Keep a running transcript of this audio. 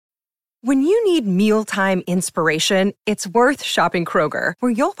When you need mealtime inspiration, it's worth shopping Kroger,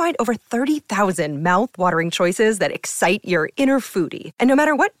 where you'll find over 30,000 mouth-watering choices that excite your inner foodie. And no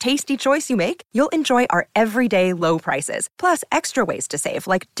matter what tasty choice you make, you'll enjoy our everyday low prices, plus extra ways to save,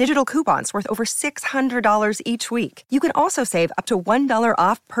 like digital coupons worth over $600 each week. You can also save up to $1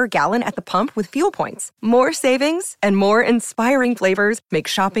 off per gallon at the pump with fuel points. More savings and more inspiring flavors make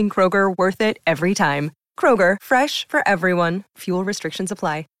shopping Kroger worth it every time. Kroger, fresh for everyone. Fuel restrictions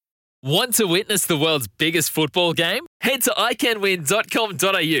apply. Want to witness the world's biggest football game? Head to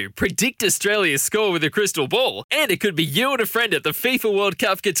iCanWin.com.au, predict Australia's score with a crystal ball, and it could be you and a friend at the FIFA World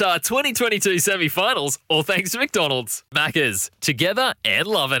Cup Qatar 2022 semi-finals, all thanks to McDonald's. Maccas, together and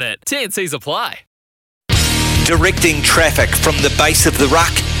loving it. TNCs apply. Directing traffic from the base of the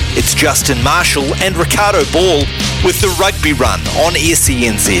ruck, it's Justin Marshall and Ricardo Ball with the Rugby Run on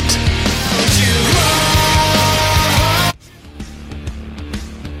SENZ.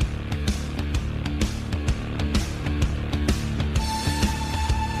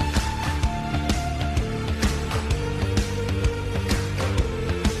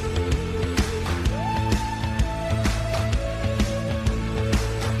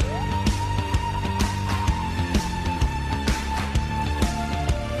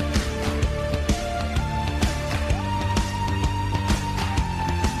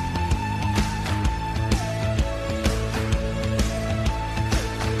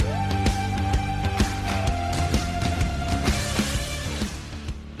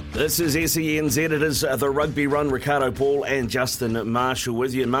 This is SENZ. It is the Rugby Run. Ricardo Paul and Justin Marshall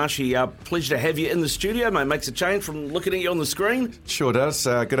with you. And Marshy, pleasure to have you in the studio, mate. Makes a change from looking at you on the screen. Sure does.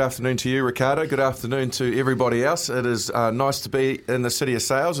 Good afternoon to you, Ricardo. Good afternoon to everybody else. It is nice to be in the City of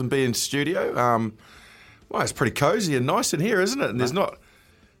Sales and be in studio. Well, it's pretty cosy and nice in here, isn't it? And there's not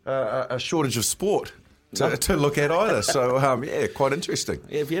a shortage of sport to look at either. So, yeah, quite interesting.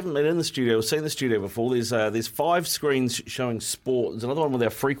 Yeah, if you haven't been in the studio or seen the studio before, there's 5 screens showing sport. There's another one with our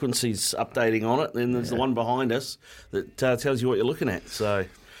frequencies updating on it. Then there's the one behind us that tells you what you're looking at. So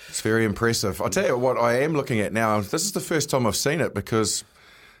it's very impressive. I'll tell you what I am looking at now. This is the first time I've seen it because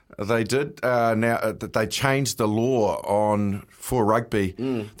they did they changed the law for rugby,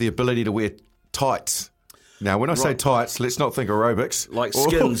 the ability to wear tights. Now, when I say tights, let's not think aerobics. Like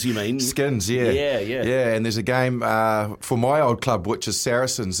skins, you mean? Skins, yeah. Yeah, and there's a game for my old club, which is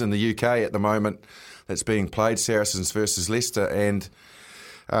Saracens in the UK at the moment, that's being played, Saracens versus Leicester, and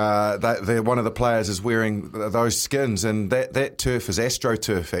one of the players is wearing those skins, and that turf is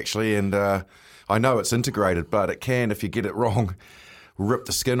AstroTurf, actually, and I know it's integrated, but it can, if you get it wrong, rip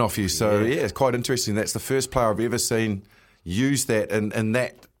the skin off you. So, yeah, it's quite interesting. That's the first player I've ever seen use that in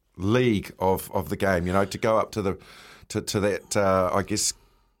that league of the game, to go up to that I guess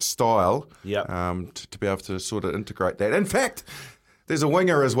style, to be able to sort of integrate that. In fact, there's a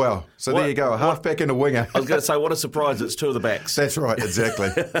winger as well. So there you go, a halfback and a winger. I was going to say, what a surprise! It's 2 of the backs. That's right, exactly.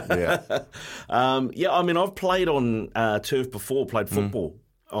 Yeah. I mean, I've played on turf before. Played football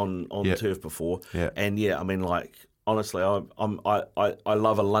on turf before. Yeah. And I mean, like, honestly, I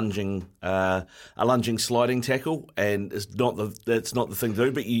love a lunging sliding tackle, and that's not the thing to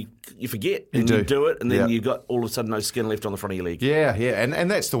do. But you forget and you do it, and then you've got all of a sudden no skin left on the front of your leg. Yeah, and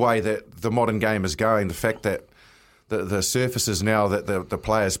that's the way that the modern game is going. The fact that the surfaces now that the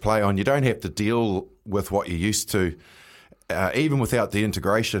players play on, you don't have to deal with what you used to, even without the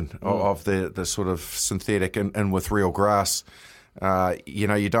integration of the sort of synthetic and with real grass.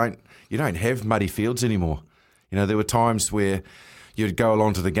 You don't have muddy fields anymore. There were times where you'd go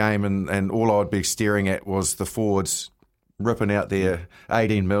along to the game and all I'd be staring at was the forwards ripping out their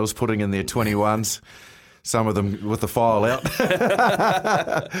 18 mils, putting in their 21s, some of them with the file out.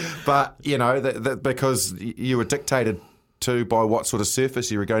 But, because you were dictated to by what sort of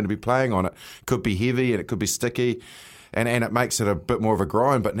surface you were going to be playing on. It could be heavy and it could be sticky and it makes it a bit more of a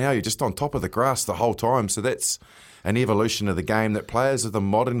grind. But now you're just on top of the grass the whole time. So that's an evolution of the game that players of the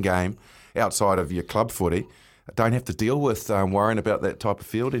modern game, outside of your club footy, don't have to deal with worrying about that type of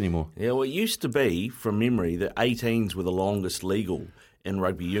field anymore. Yeah, well, it used to be, from memory, that 18s were the longest legal in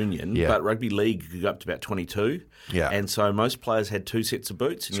rugby union, but rugby league could go up to about 22. Yeah. And so most players had 2 sets of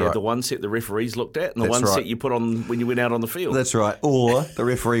boots, and you had the one set the referees looked at, and the set you put on when you went out on the field. That's right. Or the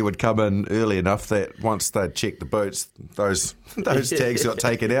referee would come in early enough that once they'd checked the boots, those tags got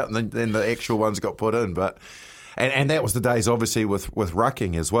taken out, and then the actual ones got put in. But and that was the days, obviously, with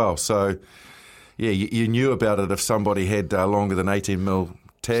rucking as well. So yeah, you knew about it if somebody had longer than 18 mil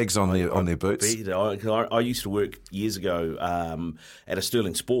tags on their boots. I used to work years ago at a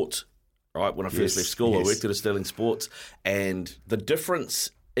Sterling Sports, right? When I first left school, I worked at a Sterling Sports, and the difference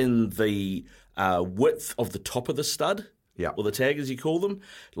in the width of the top of the stud or the tag as you call them,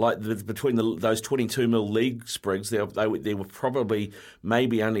 like between those 22mm league sprigs, they were probably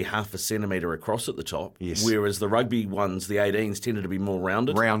maybe only half a centimetre across at the top. Yes. Whereas the rugby ones, the 18s, tended to be more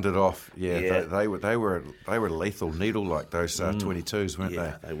rounded. Rounded off, yeah. They were lethal needle like those 22s, weren't they?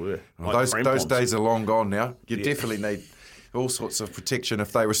 Yeah, they were. Well, those days are long gone now. You definitely need all sorts of protection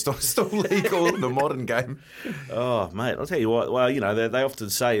if they were still legal in the modern game. Oh, mate, I'll tell you what. Well, they often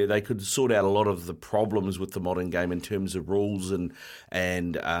say they could sort out a lot of the problems with the modern game in terms of rules and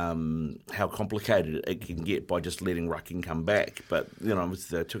how complicated it can get by just letting rucking come back. But,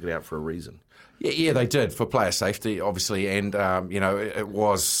 they took it out for a reason. Yeah, they did, for player safety, obviously. And, it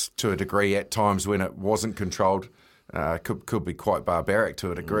was to a degree at times when it wasn't controlled. Could be quite barbaric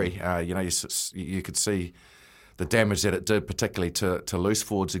to a degree. You could see the damage that it did, particularly to loose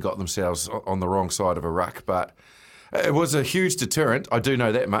forwards who got themselves on the wrong side of a ruck. But it was a huge deterrent, I do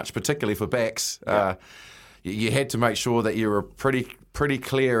know that much, particularly for backs. Yeah. You had to make sure that you were pretty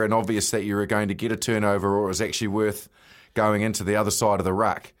clear and obvious that you were going to get a turnover, or it was actually worth going into the other side of the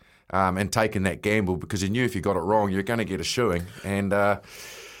ruck and taking that gamble, because you knew if you got it wrong, you're going to get a shoeing. And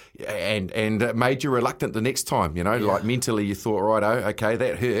it made you reluctant the next time, like mentally you thought, righto, okay,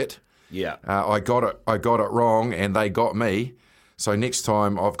 that hurt. Yeah, I got it wrong, and they got me. So next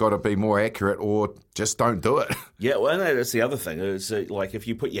time I've got to be more accurate, or just don't do it. Yeah, well, that's the other thing. It's like if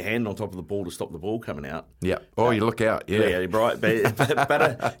you put your hand on top of the ball to stop the ball coming out. Yeah. Oh, you look out. Yeah, right. But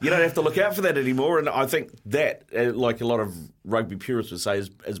you don't have to look out for that anymore. And I think that, like a lot of rugby purists would say, is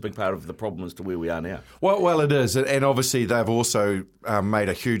a big part of the problem as to where we are now. Well, it is, and obviously they've also made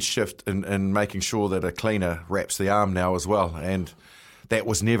a huge shift in making sure that a cleaner wraps the arm now as well, and that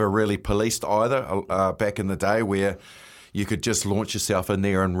was never really policed either back in the day, where you could just launch yourself in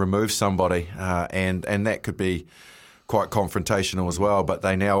there and remove somebody, and that could be quite confrontational as well. But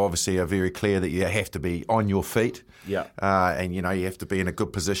they now obviously are very clear that you have to be on your feet, and you have to be in a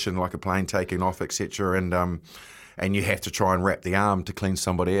good position, like a plane taking off, etc. And you have to try and wrap the arm to clean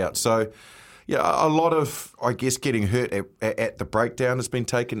somebody out. So, yeah, a lot of, I guess, getting hurt at the breakdown has been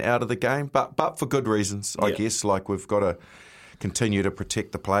taken out of the game, but for good reasons, I guess. Like, we've got to continue to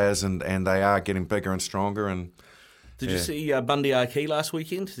protect the players, and they are getting bigger and stronger. And did you see Bundy Arki last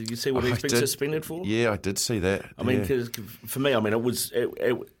weekend? Did you see what he's been suspended for? Yeah, I did see that. I mean, cause for me,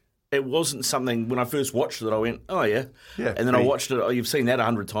 it wasn't something, when I first watched it, I went, oh yeah, and then I watched it. Oh, you've seen that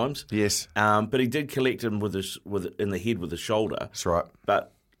 100 times. Yes, but he did collect him in the head with his shoulder. That's right.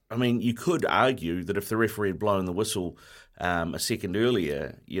 But I mean, you could argue that if the referee had blown the whistle a second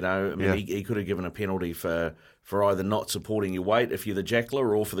earlier, he could have given a penalty for either not supporting your weight if you're the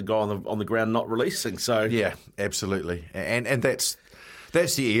jackler, or for the guy on the ground not releasing. So yeah, absolutely, and that's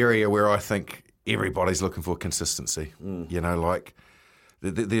the area where I think everybody's looking for consistency. Like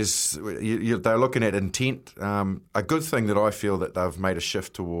they're looking at intent. A good thing that I feel that they've made a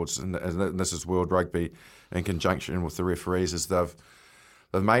shift towards, and this is World Rugby in conjunction with the referees, is they've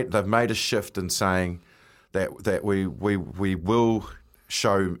made a shift in saying that we will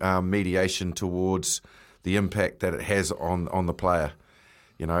show mediation towards the impact that it has on the player,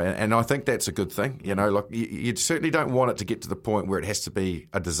 and I think that's a good thing. Like you certainly don't want it to get to the point where it has to be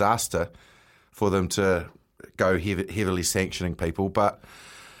a disaster for them to go heavily sanctioning people. But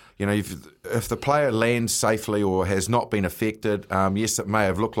if the player lands safely or has not been affected, yes, it may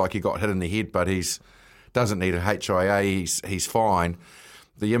have looked like he got hit in the head, but doesn't need a HIA. He's fine.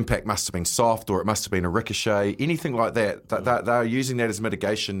 The impact must have been soft, or it must have been a ricochet, anything like that. They're using that as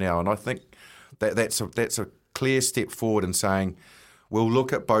mitigation now, and I think that's a clear step forward in saying we'll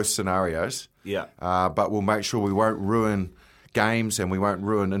look at both scenarios, but we'll make sure we won't ruin games and we won't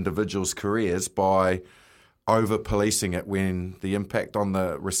ruin individuals' careers by over-policing it when the impact on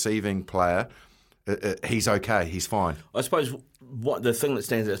the receiving player, he's okay, he's fine. I suppose what the thing that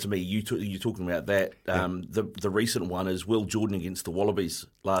stands out to me, you're talking about that, the recent one is Will Jordan against the Wallabies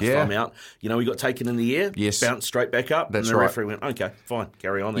last time out. He got taken in the air, bounced straight back up, and the referee went, okay, fine,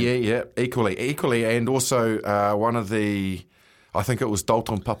 carry on then. Yeah, equally. And also one of the, I think it was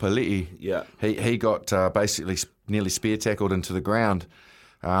Dalton Papali'i, he got basically nearly spear tackled into the ground.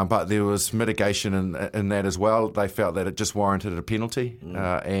 But there was mitigation in that as well. They felt that it just warranted a penalty,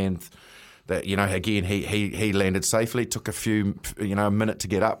 and that again he landed safely. Took a minute to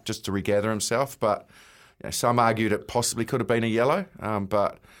get up just to regather himself. But some argued it possibly could have been a yellow.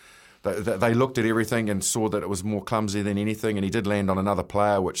 But they looked at everything and saw that it was more clumsy than anything. And he did land on another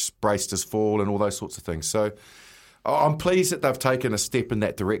player, which braced his fall and all those sorts of things. So I'm pleased that they've taken a step in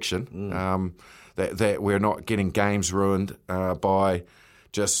that direction. That we're not getting games ruined by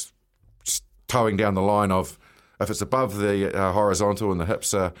just towing down the line of, if it's above the horizontal and the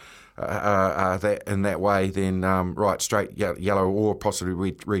hips are that in that way, then right, straight yellow or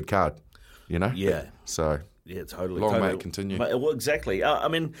possibly red card. Yeah. So yeah, totally. Long may it continue. Well, exactly. I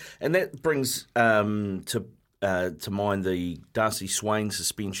mean, and that brings to mind the Darcy Swain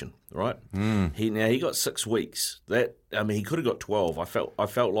suspension, right? He got 6 weeks. He could have got 12. I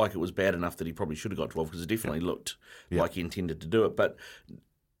felt like it was bad enough that he probably should have got 12 because it definitely looked like he intended to do it. But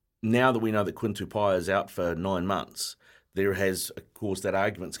now that we know that Quinn Tupaia is out for 9 months, there has, of course, that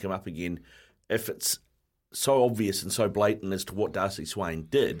argument's come up again. If it's so obvious and so blatant as to what Darcy Swain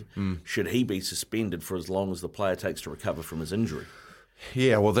did, should he be suspended for as long as the player takes to recover from his injury?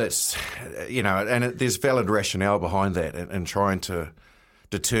 Yeah, well, that's, there's valid rationale behind that and trying to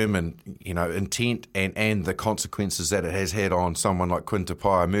determine, intent and the consequences that it has had on someone like Quinn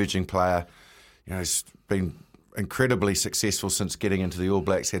Tupaia, emerging player. He's been incredibly successful since getting into the All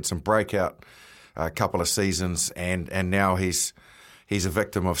Blacks, had some breakout couple of seasons, and now he's a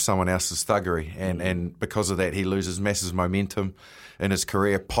victim of someone else's thuggery, and because of that he loses massive momentum in his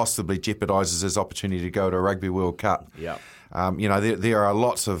career, possibly jeopardises his opportunity to go to a Rugby World Cup. Yeah. There are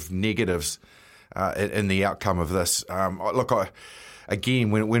lots of negatives in the outcome of this. When I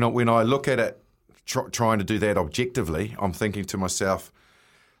look at it, trying to do that objectively, I'm thinking to myself,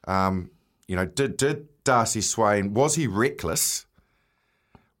 did Darcy Swain, was he reckless,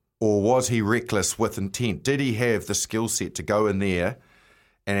 or was he reckless with intent? Did he have the skill set to go in there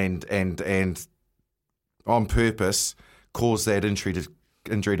and on purpose cause that injury to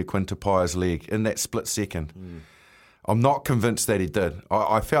Quinn Tupaia's leg in that split second? I'm not convinced that he did.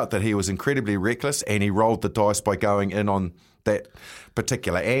 I felt that he was incredibly reckless, and he rolled the dice by going in on that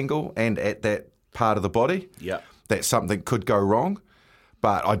particular angle and at that part of the body. Yeah. That something could go wrong,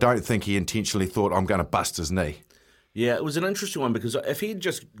 but I don't think he intentionally thought, I'm going to bust his knee. Yeah, it was an interesting one because if he had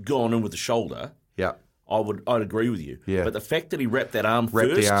just gone in with the shoulder, I'd agree with you. Yeah. But the fact that he wrapped that arm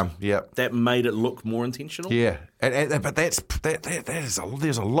first, that made it look more intentional. Yeah, but there's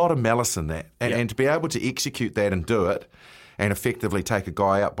a lot of malice in that, and to be able to execute that and do it, and effectively take a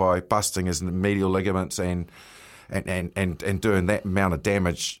guy out by busting his medial ligaments and doing that amount of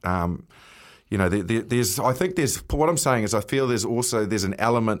damage. I feel there's an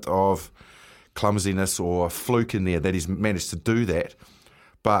element of clumsiness or fluke in there that he's managed to do that,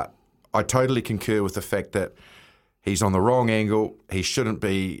 but I totally concur with the fact that he's on the wrong angle. He shouldn't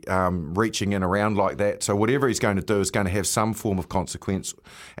be reaching in around like that. So whatever he's going to do is going to have some form of consequence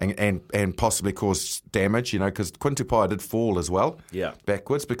and possibly cause damage, because Quinn Tupaia did fall as well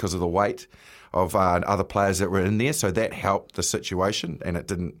backwards because of the weight of other players that were in there. So that helped the situation, and it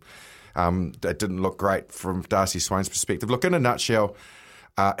didn't look great from Darcy Swain's perspective. Look, in a nutshell,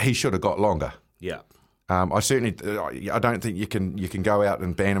 he should have got longer. Yeah. I don't think you can go out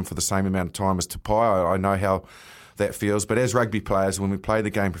and ban him for the same amount of time as Tupaia. I know how that feels, but as rugby players, when we play the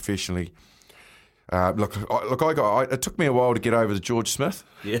game professionally, it took me a while to get over the George Smith.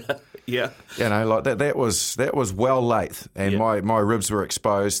 Yeah. That was well late, and my ribs were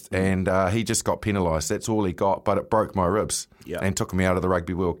exposed, and he just got penalised. That's all he got, but it broke my ribs and took me out of the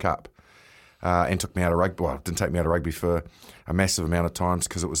Rugby World Cup. And took me out of rugby. Well, it didn't take me out of rugby for a massive amount of times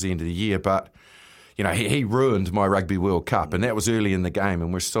because it was the end of the year, but he ruined my Rugby World Cup, and that was early in the game,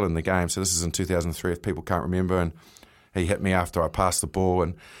 and we're still in the game. So this is in 2003, if people can't remember, and he hit me after I passed the ball,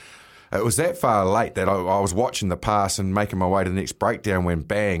 and it was that far late that I was watching the pass and making my way to the next breakdown when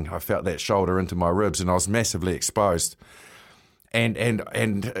bang, I felt that shoulder into my ribs, and I was massively exposed. And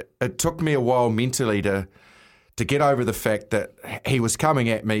it took me a while mentally to get over the fact that he was coming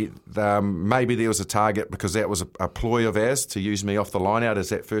at me. Maybe there was a target because that was a ploy of ours to use me off the line out as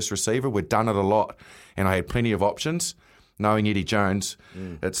that first receiver. We'd done it a lot, and I had plenty of options. Knowing Eddie Jones,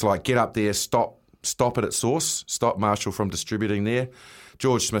 it's like get up there, stop it at source, stop Marshall from distributing there.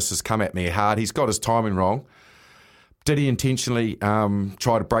 George Smith has come at me hard. He's got his timing wrong. Did he intentionally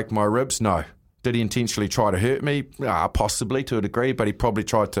try to break my ribs? No. Did he intentionally try to hurt me? Possibly to a degree, but he probably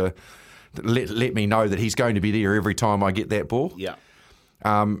tried to let me know that he's going to be there every time I get that ball. Yeah.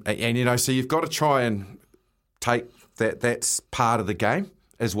 So you've got to try and take that's part of the game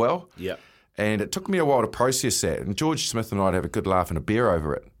as well. Yeah. And it took me a while to process that. And George Smith and I have a good laugh and a beer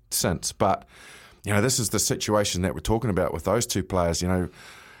over it since. But, this is the situation that we're talking about with those two players. It'd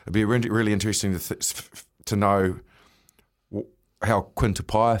be really interesting to know how Quinn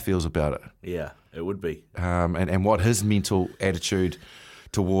Tupaia feels about it. Yeah, it would be. And what his mental attitude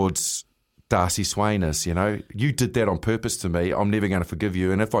towards Darcy Swain is. You did that on purpose to me. I'm never going to forgive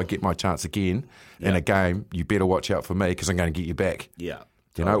you. And if I get my chance again in a game, you better watch out for me because I'm going to get you back. Yeah.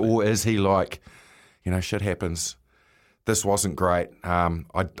 Or is he like, shit happens. this wasn't great. I'm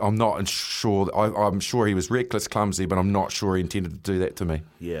not sure. I'm sure he was reckless, clumsy, but I'm not sure he intended to do that to me.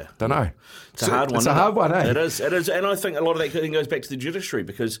 Yeah. Don't know. It's a hard one. It's a hard one, eh? It is. And I think a lot of that goes back to the judiciary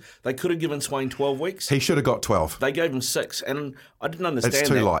because they could have given Swain 12 weeks. He should have got 12. They gave him 6, and I didn't understand It's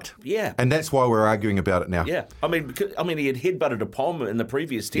too light. Yeah. And that's why we're arguing about it now. Yeah. I mean, he had headbutted a Pom in the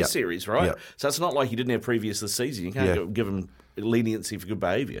previous Test series, right? Yep. So it's not like he didn't have previous this season. You can't give him leniency for good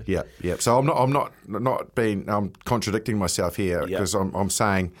behaviour. Yeah. So I'm contradicting myself here because I'm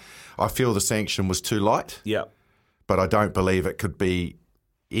saying I feel the sanction was too light. Yeah. But I don't believe it could be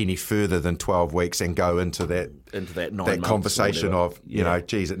any further than 12 weeks and go into that 9 months conversation of,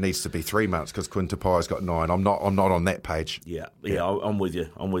 geez, it needs to be 3 months because Quinn Tupaya's got 9. I'm not on that page. Yeah, I'm with you,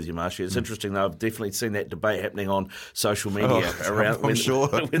 Marshy. It's interesting though. I've definitely seen that debate happening on social media around when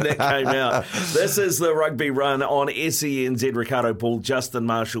that came out. This is the Rugby Run on SENZ. Ricardo Ball, Justin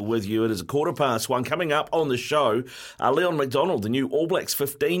Marshall with you. It is 1:15. Coming up on the show, Leon McDonald, the new All Blacks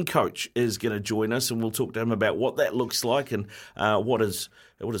 15 coach, is going to join us, and we'll talk to him about what that looks like and what his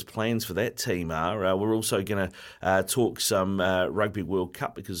plans for that team are. We're also going to talk some Rugby World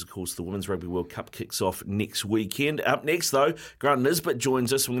Cup because, of course, the Women's Rugby World Cup kicks off next weekend. Up next, though, Grant Nisbet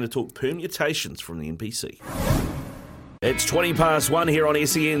joins us. We're going to talk permutations from the NPC. It's 1:20 here on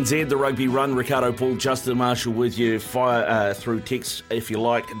SENZ, the Rugby Run. Ricardo Paul, Justin Marshall with you. Fire through text if you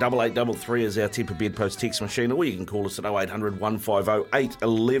like. 8833 is our Temper Bedpost text machine, or you can call us at 0800 150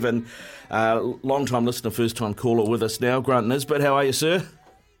 811. Long-time listener, first-time caller with us now. Grant Nisbet, how are you, sir?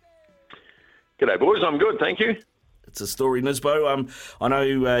 G'day, boys. I'm good, thank you. It's a story, Nisbo. I know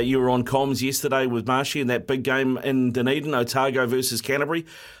you were on comms yesterday with Marshy in that big game in Dunedin, Otago versus Canterbury.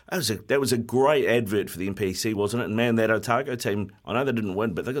 That was a great advert for the NPC, wasn't it? And man, that Otago team, I know they didn't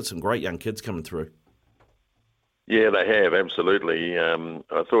win, but they've got some great young kids coming through. Yeah, they have, absolutely.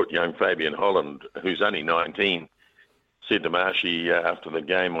 I thought young Fabian Holland, who's only 19, said to Marshy after the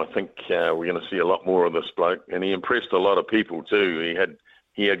game, I think we're going to see a lot more of this bloke. And he impressed a lot of people too.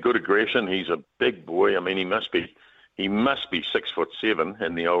 He had good aggression. He's a big boy. I mean, he must be 6'7"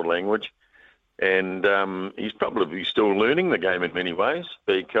 in the old language, and he's probably still learning the game in many ways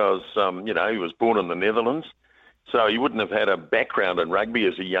because he was born in the Netherlands, so he wouldn't have had a background in rugby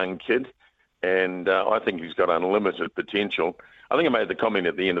as a young kid, and I think he's got unlimited potential. I think I made the comment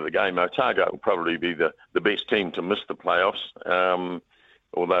at the end of the game. Otago will probably be the best team to miss the playoffs,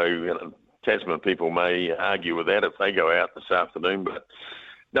 although Tasman people may argue with that if they go out this afternoon, but.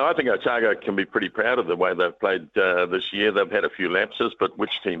 No, I think Otago can be pretty proud of the way they've played this year. They've had a few lapses, but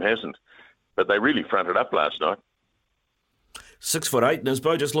which team hasn't? But they really fronted up last night. 6'8",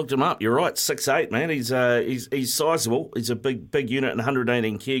 Nisbo, just looked him up. You're right, 6'8", man. He's sizable. He's a big unit and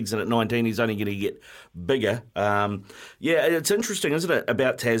 118 kegs, and at 19 he's only going to get bigger. It's interesting, isn't it,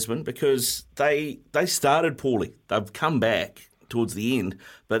 about Tasman, because they started poorly. They've come back towards the end,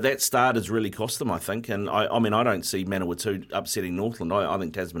 but that start has really cost them, I think. And I don't see Manawatu upsetting Northland. I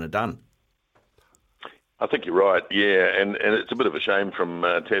think Tasman are done. I think you're right, yeah, and it's a bit of a shame from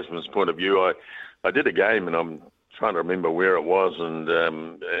Tasman's point of view. I did a game, and I'm trying to remember where it was,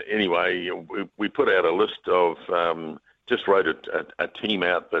 and anyway, we put out a list of, just wrote a team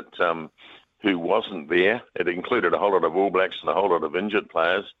out that who wasn't there. It included a whole lot of All Blacks and a whole lot of injured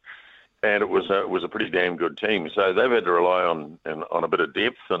players. And it was a pretty damn good team. So they've had to rely on a bit of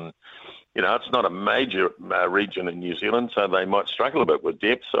depth. And, it's not a major region in New Zealand, so they might struggle a bit with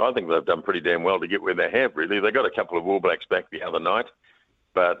depth. So I think they've done pretty damn well to get where they have, really. They got a couple of All Blacks back the other night,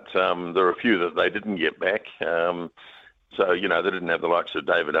 but there are a few that they didn't get back. So, they didn't have the likes of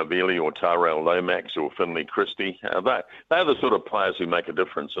David Aveli or Tyrell Lomax or Finlay Christie. They're the sort of players who make a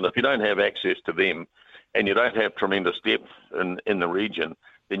difference. And if you don't have access to them and you don't have tremendous depth in the region,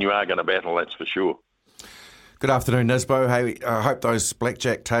 then you are going to battle, that's for sure. Good afternoon, Nisbo. Hey, I hope those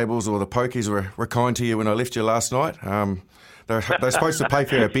blackjack tables or the pokies were kind to you when I left you last night. They're supposed to pay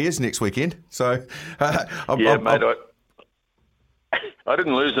for our beers next weekend. So, mate, I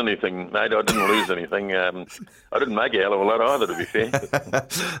didn't lose anything, mate. I didn't make a hell of a lot either, to be fair.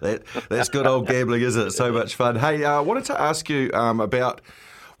 That's good old gambling, isn't it? So much fun. Hey, I wanted to ask you about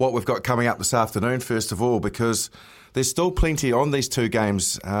what we've got coming up this afternoon, first of all, because there's still plenty on these two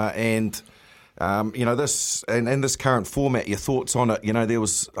games, and this and this current format. Your thoughts on it? There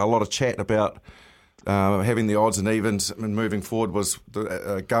was a lot of chat about having the odds and evens and moving forward was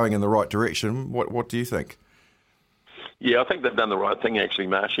going in the right direction. What do you think? Yeah, I think they've done the right thing, actually,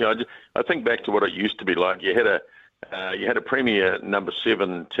 Marshy. I think back to what it used to be like. You had a premier number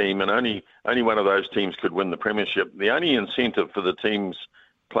 7 team, and only one of those teams could win the premiership. The only incentive for the teams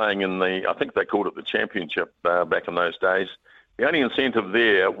playing in I think they called it the championship back in those days, The only incentive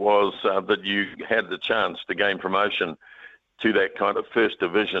there was that you had the chance to gain promotion to that kind of first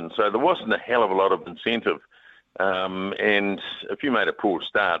division. So there wasn't a hell of a lot of incentive. And if you made a poor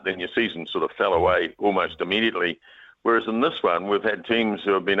start, then your season sort of fell away almost immediately. Whereas in this one, we've had teams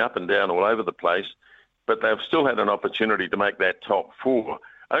who have been up and down all over the place, but they've still had an opportunity to make that top 4.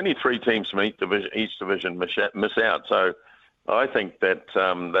 Only 3 teams from each division miss out. So I think that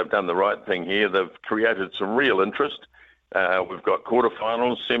they've done the right thing here. They've created some real interest. We've got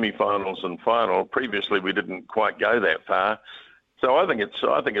quarterfinals, semi-finals, and final. Previously, we didn't quite go that far, so I think it's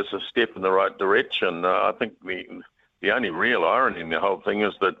a step in the right direction. I think the only real irony in the whole thing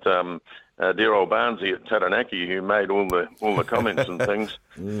is that dear old Barnsley at Taranaki, who made all the comments and things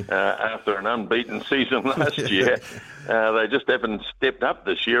after an unbeaten season last year, they just haven't stepped up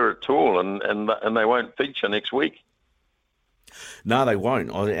this year at all, and they won't feature next week. No, they won't.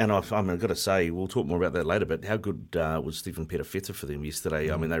 I've got to say, we'll talk more about that later, but how good was Stephen Petafeta for them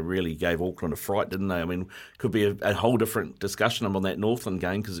yesterday? I mean, they really gave Auckland a fright, didn't they? I mean, could be a whole different discussion on that Northland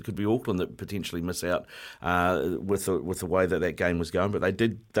game, because it could be Auckland that potentially miss out with the way that game was going, but they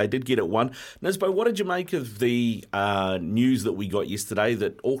did get it won. Nisbo, what did you make of the news that we got yesterday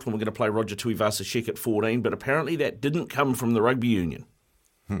that Auckland were going to play Roger Tuivasa-Sheck at 14, but apparently that didn't come from the rugby union?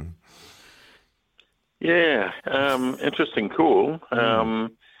 Yeah, interesting call.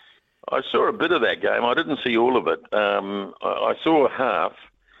 I saw a bit of that game. I didn't see all of it. I saw half,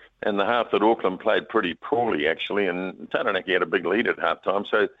 and the half that Auckland played pretty poorly, actually, and Taranaki had a big lead at halftime,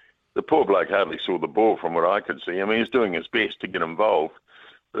 so the poor bloke hardly saw the ball from what I could see. I mean, he was doing his best to get involved,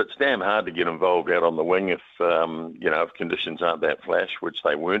 but it's damn hard to get involved out on the wing if conditions aren't that flash, which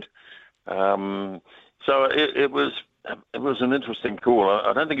they weren't. So it was an interesting call.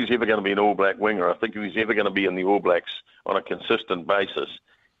 I don't think he's ever going to be an All Black winger. I think if he's ever going to be in the All Blacks on a consistent basis,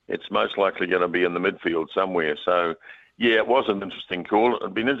 it's most likely going to be in the midfield somewhere. So, yeah, it was an interesting call.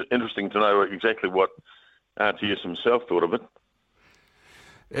 It'd be interesting to know exactly what RTS himself thought of it.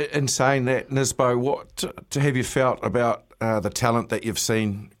 In saying that, Nisbo, what have you felt about the talent that you've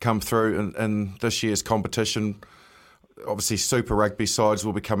seen come through in this year's competition? Obviously, Super Rugby sides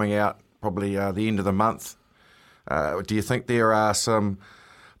will be coming out probably the end of the month. Do you think there are some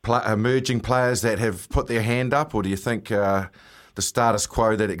emerging players that have put their hand up, or do you think the status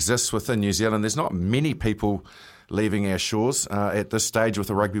quo that exists within New Zealand, there's not many people leaving our shores at this stage with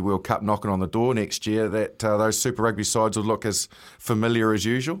the Rugby World Cup knocking on the door next year, that those Super Rugby sides will look as familiar as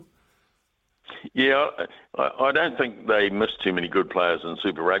usual? Yeah, I don't think they miss too many good players in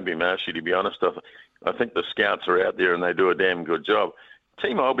Super Rugby, Marshy, to be honest. I think the scouts are out there and they do a damn good job.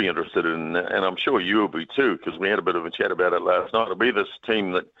 Team I'll be interested in, and I'm sure you will be too, because we had a bit of a chat about it last night. It'll be this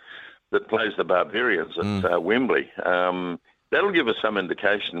team that plays the Barbarians at Wembley. That'll give us some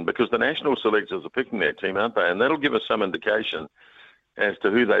indication, because the national selectors are picking that team, aren't they? And that'll give us some indication as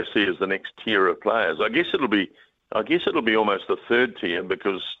to who they see as the next tier of players. I guess it'll be almost the third tier,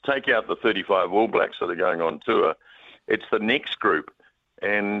 because take out the 35 All Blacks that are going on tour, it's the next group,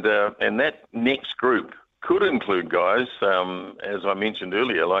 and that next group could include guys, as I mentioned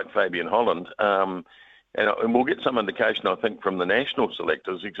earlier, like Fabian Holland, and we'll get some indication, I think, from the national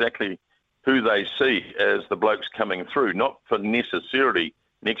selectors exactly who they see as the blokes coming through, not for necessarily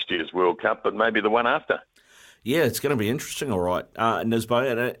next year's World Cup, but maybe the one after. Yeah, it's going to be interesting, all right,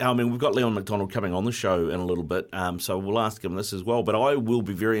 Nisbo. I mean, we've got Leon McDonald coming on the show in a little bit, so we'll ask him this as well. But I will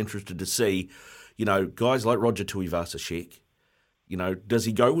be very interested to see, guys like Roger Tuivasa-Sheck. Does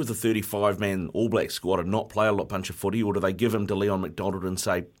he go with the 35-man All Black squad and not play a bunch of footy, or do they give him to Leon McDonald and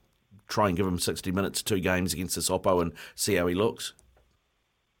say, try and give him 60 minutes, 2 games against the Oppo and see how he looks?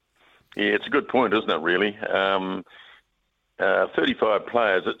 Yeah, it's a good point, isn't it, really? 35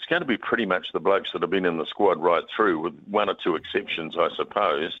 players, it's going to be pretty much the blokes that have been in the squad right through, with 1 or 2 exceptions, I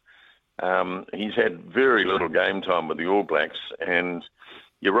suppose. He's had very little game time with the All Blacks, and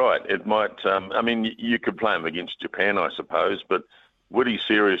you're right, it might... you could play him against Japan, I suppose, but would he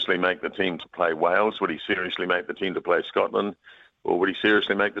seriously make the team to play Wales? Would he seriously make the team to play Scotland? Or would he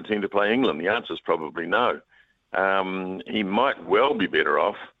seriously make the team to play England? The answer is probably no. He might well be better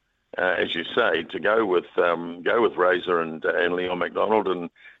off, as you say, to go with Razor and Leon McDonald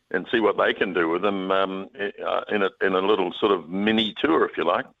and see what they can do with him in a little sort of mini tour, if you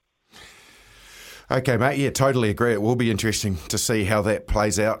like. Okay, mate. Yeah, totally agree. It will be interesting to see how that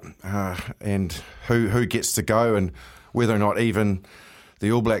plays out and who gets to go, and whether or not even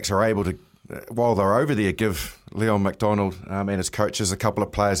the All Blacks are able to, while they're over there, give Leon McDonald and his coaches a couple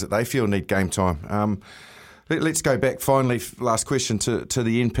of players that they feel need game time. Let's go back finally, last question, to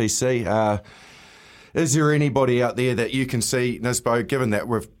the NPC. Is there anybody out there that you can see, Nisbo, given that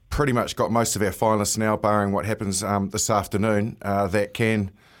we've pretty much got most of our finalists now, barring what happens this afternoon, that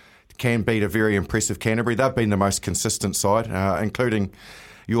can beat a very impressive Canterbury. They've been the most consistent side, including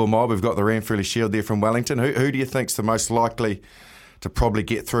your mob. We've got the Ranfurly Shield there from Wellington. Who do you think's the most likely to probably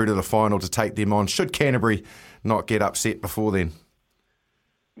get through to the final to take them on, should Canterbury not get upset before then?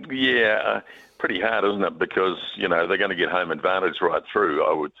 Yeah, pretty hard, isn't it? Because, they're going to get home advantage right through,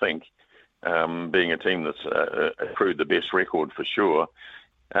 I would think, being a team that's accrued the best record for sure.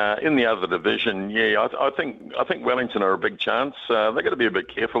 In the other division, I think Wellington are a big chance. They've got to be a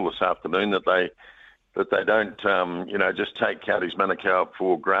bit careful this afternoon that they don't, just take Counties Manukau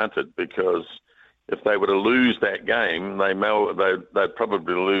for granted, because if they were to lose that game, they'd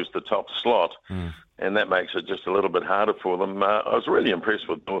probably lose the top slot, and that makes it just a little bit harder for them. I was really impressed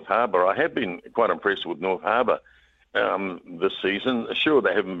with North Harbour. I have been quite impressed with North Harbour this season. Sure,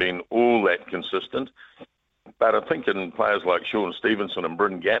 they haven't been all that consistent, but I think in players like Sean Stevenson and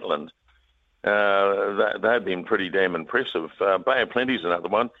Bryn Gatland, they've been pretty damn impressive. Bay of Plenty's another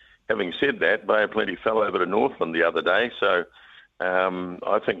one. Having said that, Bay of Plenty fell over to Northland the other day, so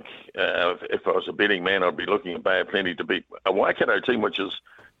I think if I was a betting man, I'd be looking at Bay of Plenty to beat a Waikato team, which has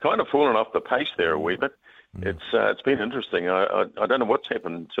kind of fallen off the pace there a wee bit. It's been interesting. I don't know what's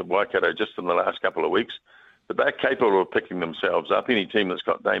happened to Waikato just in the last couple of weeks, but they're capable of picking themselves up. Any team that's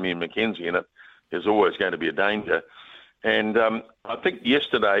got Damien McKenzie in it is always going to be a danger. And I think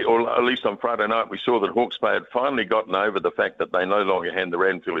yesterday, or at least on Friday night, we saw that Hawke's Bay had finally gotten over the fact that they no longer had the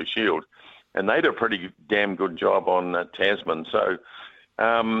Ranfurly Shield. And they did a pretty damn good job on Tasman. So,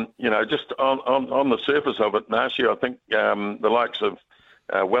 just on the surface of it, Nashi, I think the likes of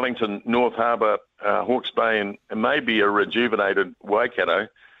Wellington, North Harbour, Hawke's Bay, and maybe a rejuvenated Waikato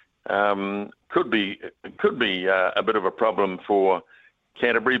could be a bit of a problem for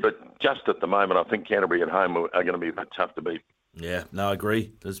Canterbury. But just at the moment, I think Canterbury at home are going to be a bit tough to beat. Yeah, no, I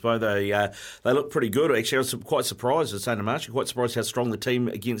agree. As both they look pretty good. Actually, I was quite surprised, as saying to Marsh, quite surprised how strong the team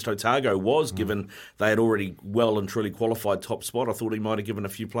against Otago was, given they had already well and truly qualified top spot. I thought he might have given a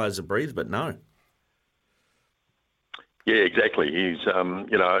few players a breathe, but no. Yeah, exactly. He's,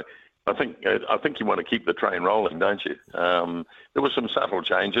 I think you want to keep the train rolling, don't you? There were some subtle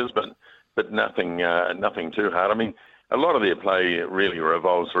changes, but nothing too hard. I mean, a lot of their play really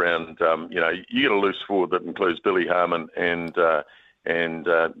revolves around, you get a loose forward that includes Billy Harmon and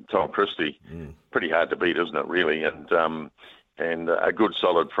Tom Christie. Pretty hard to beat, isn't it, really? And a good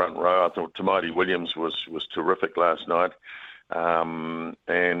solid front row. I thought Tamati Williams was terrific last night.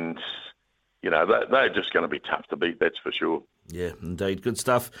 They're just going to be tough to beat, that's for sure. Yeah, indeed. Good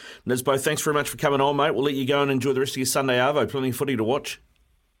stuff. Nisbo, thanks very much for coming on, mate. We'll let you go and enjoy the rest of your Sunday Arvo. Plenty of footy to watch.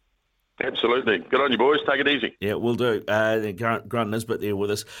 Absolutely. Good on you, boys. Take it easy. Yeah, we'll do. Grant Nisbet there with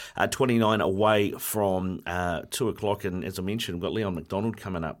us. 29 away from 2 o'clock. And as I mentioned, we've got Leon McDonald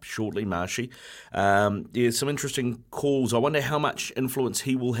coming up shortly, Marshy. There's some interesting calls. I wonder how much influence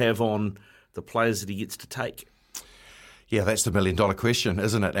he will have on the players that he gets to take. Yeah, that's the $1 million question,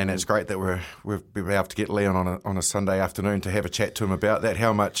 isn't it? And it's great that we've been able to get Leon on a Sunday afternoon to have a chat to him about that.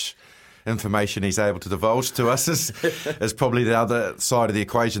 How much information he's able to divulge to us is probably the other side of the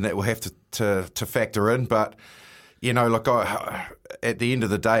equation that we'll have to factor in. But, look, at the end of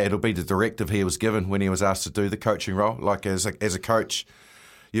the day, it'll be the directive he was given when he was asked to do the coaching role. Like, as a coach,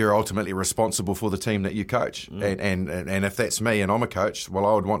 you're ultimately responsible for the team that you coach. And if that's me and I'm a coach, well,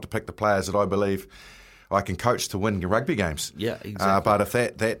 I would want to pick the players that I believe I can coach to win rugby games. Yeah, exactly. But if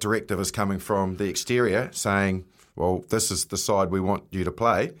that directive is coming from the exterior saying, well, this is the side we want you to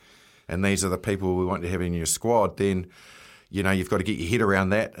play, and these are the people we want to have in your squad, then you've got to get your head around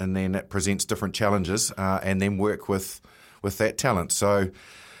that, and then it presents different challenges, and then work with that talent. So,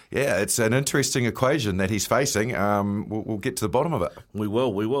 yeah, it's an interesting equation that he's facing. We'll get to the bottom of it. We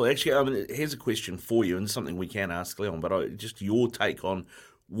will. Actually, here's a question for you, and something we can ask Leon, but just your take on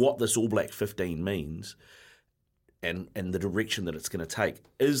what this All Black 15 means and the direction that it's going to take.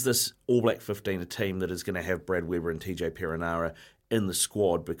 Is this All Black 15 a team that is going to have Brad Weber and TJ Perenara in the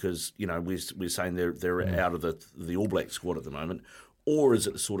squad because, we're saying they're out of the All Black squad at the moment? Or is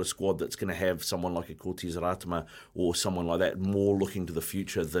it the sort of squad that's going to have someone like a Cortez Ratama or someone like that more looking to the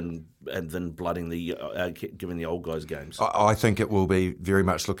future than blooding giving the old guys games? I think it will be very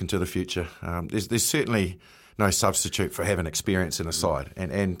much looking to the future. There's certainly no substitute for having experience in a side,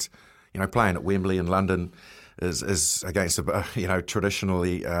 and playing at Wembley in London is against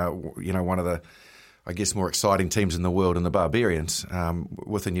traditionally one of the, I guess, more exciting teams in the world in the Barbarians,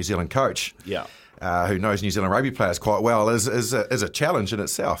 with a New Zealand coach. Yeah. Who knows New Zealand rugby players quite well is a challenge in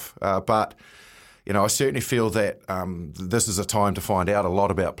itself. But I certainly feel that this is a time to find out a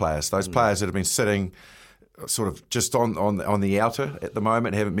lot about players. Those players that have been sitting sort of just on the outer at the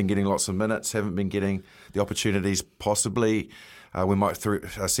moment, haven't been getting lots of minutes, haven't been getting the opportunities possibly. We might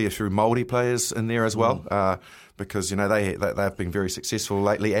see a few Māori players in there as well, because they've been very successful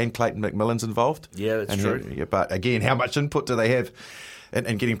lately, and Clayton McMillan's involved. Yeah, that's true. But again, how much input do they have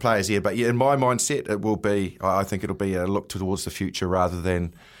in getting players here? But yeah, in my mindset, I think it'll be a look towards the future rather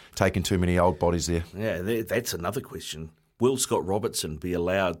than taking too many old bodies there. Yeah, that's another question. Will Scott Robertson be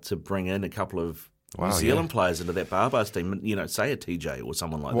allowed to bring in a couple of New Zealand players into that Barbars team, say a TJ or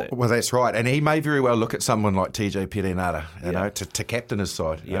someone like that? Well, that's right. And he may very well look at someone like TJ Perenara, to captain his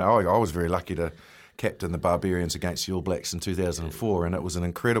side. Yeah. I was very lucky to captain the Barbarians against the All Blacks in 2004, and it was an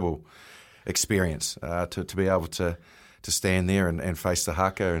incredible experience to be able to stand there and face the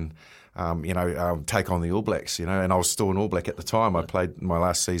haka and take on the All Blacks. And I was still an All Black at the time. I played my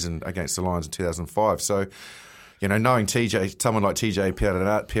last season against the Lions in 2005. So, knowing someone like TJ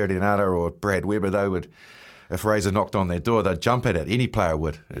Perenara or Brad Weber, if Razor knocked on their door, they'd jump at it. Any player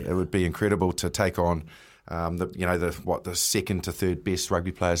would. It would be incredible to take on the second to third best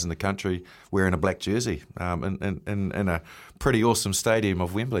rugby players in the country wearing a black jersey in a pretty awesome stadium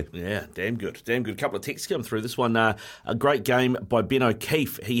of Wembley. Yeah, damn good. A couple of texts come through. This one, a great game by Ben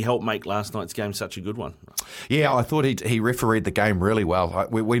O'Keefe. He helped make last night's game such a good one. Yeah, I thought he refereed the game really well.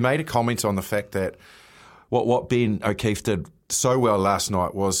 We made a comment on the fact that what Ben O'Keefe did so well last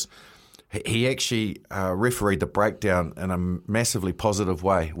night was he actually refereed the breakdown in a massively positive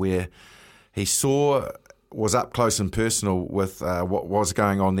way, where he was up close and personal with what was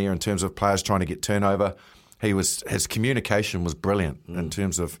going on there in terms of players trying to get turnover. His communication was brilliant in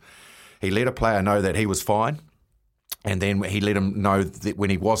terms of he let a player know that he was fine, and then he let him know that when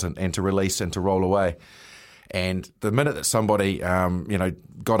he wasn't, and to release and to roll away. And the minute that somebody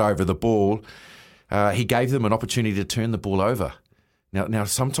got over the ball, he gave them an opportunity to turn the ball over. Now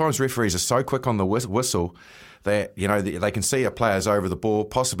sometimes referees are so quick on the whistle that they can see a player's over the ball,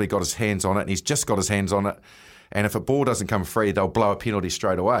 possibly got his hands on it, and he's just got his hands on it. And if a ball doesn't come free, they'll blow a penalty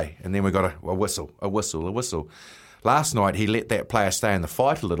straight away. And then we've got a whistle. Last night, he let that player stay in the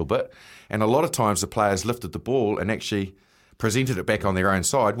fight a little bit. And a lot of times the players lifted the ball and actually presented it back on their own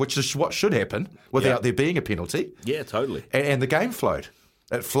side, which is what should happen without there being a penalty. Yeah, totally. And the game flowed.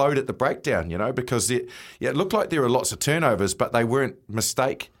 It flowed at the breakdown, because it looked like there were lots of turnovers, but they weren't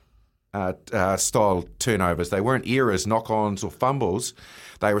mistake style turnovers. They weren't errors, knock-ons or fumbles.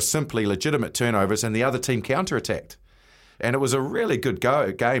 They were simply legitimate turnovers, and the other team counter-attacked. And it was a really good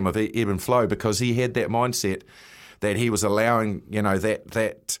game of ebb and flow, because he had that mindset that he was allowing,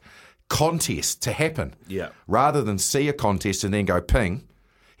 that contest to happen. Yeah. Rather than see a contest and then go ping,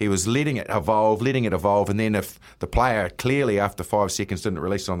 he was letting it evolve, and then if the player clearly after 5 seconds didn't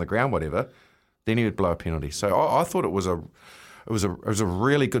release it on the ground, whatever, then he would blow a penalty. So I thought it was a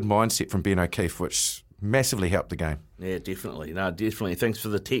really good mindset from Ben O'Keefe, which massively helped the game. Yeah, definitely. No, definitely. Thanks for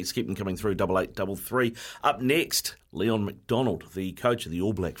the text. Keep them coming through, 8833. Up next, Leon McDonald, the coach of the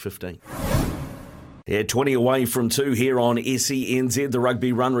All Black 15. Yeah, 20 away from 2 here on SENZ, the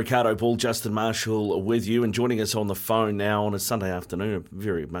Rugby Run. Ricardo Ball, Justin Marshall with you, and joining us on the phone now on a Sunday afternoon,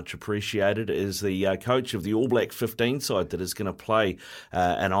 very much appreciated, is the coach of the All Black 15 side that is going to play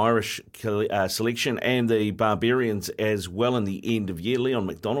an Irish selection and the Barbarians as well in the end of year. Leon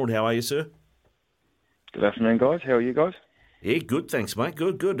McDonald, how are you, sir? Good afternoon, guys. How are you guys? Yeah, good, thanks, mate.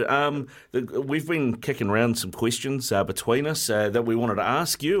 Good. We've been kicking around some questions between us that we wanted to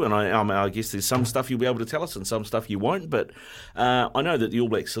ask you, and I guess there's some stuff you'll be able to tell us and some stuff you won't, but I know that the All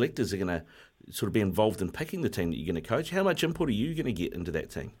Black selectors are going to sort of be involved in picking the team that you're going to coach. How much input are you going to get into that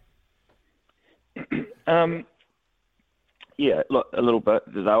team? Yeah, look, a little bit.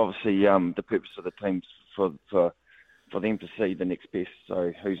 There's obviously the purpose of the teams for them to see the next best,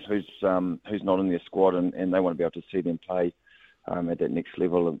 so who's not in their squad, and they want to be able to see them play at that next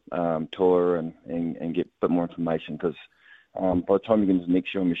level of tour and get a bit more information, because by the time you get into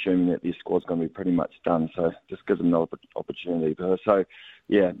next year, I'm assuming that their squad's going to be pretty much done, so just gives them another opportunity. So,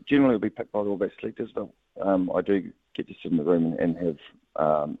 yeah, generally it'll be picked by the All Black selectors, but I do get to sit in the room and have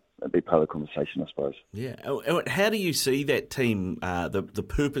be part of the conversation, I suppose. Yeah. How do you see that team, the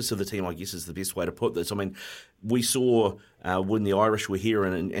purpose of the team, I guess is the best way to put this? I mean, we saw when the Irish were here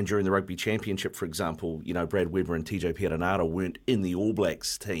and during the Rugby Championship, for example, Brad Weber and TJ Perenara weren't in the All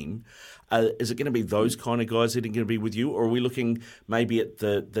Blacks team. Is it going to be those kind of guys that are going to be with you, or are we looking maybe at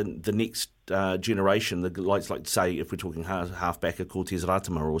the next generation, the likes, like, say, if we're talking halfback, a Cortez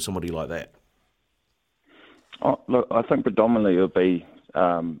Ratama or somebody like that? Oh, look, I think predominantly it'll be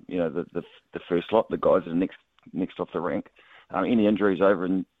the first lot, the guys that are next off the rank. Any injuries over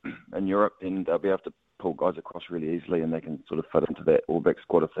in Europe, then they'll be able to pull guys across really easily, and they can sort of fit into that All Black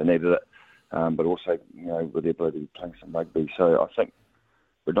squad if they needed it. but also, with the ability of playing some rugby. So I think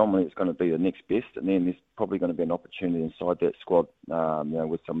predominantly it's going to be the next best, and then there's probably going to be an opportunity inside that squad,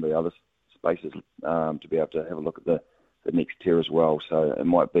 with some of the other spaces, to be able to have a look at the next tier as well. So it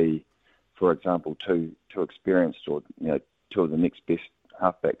might be, for example, two experienced, or two of the next best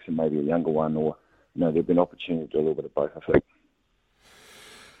halfbacks and maybe a younger one, or there'll be an opportunity to do a little bit of both, I think.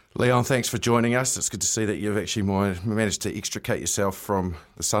 Leon, thanks for joining us. It's good to see that you've actually managed to extricate yourself from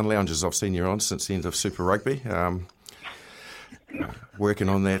the sun lounges I've seen you on since the end of Super Rugby. Working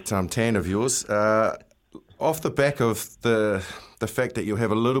on that tan of yours. Off the back of the fact that you'll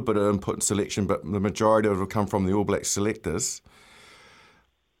have a little bit of input in selection, but the majority of it will come from the All Black selectors,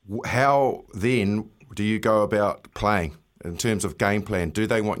 how then do you go about playing in terms of game plan? Do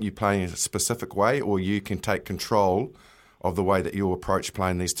they want you playing in a specific way, or you can take control of the way that you'll approach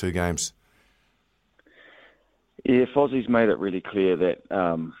playing these two games? Yeah, Fozzie's made it really clear that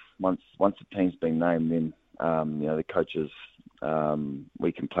once the team's been named, then the coaches,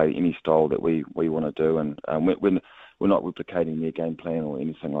 we can play any style that we want to do, and we're not replicating their game plan or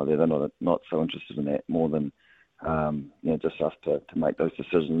anything like that. They're not so interested in that, more than just us to make those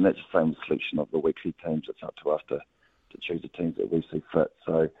decisions. And that's the same selection of the weekly teams. It's up to us to choose the teams that we see fit.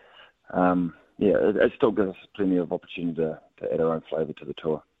 So it still gives us plenty of opportunity to add our own flavour to the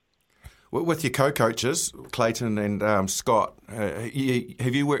tour. With your co-coaches, Clayton and Scott, have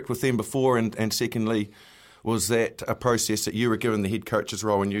you worked with them before? And secondly, was that a process that you were given the head coach's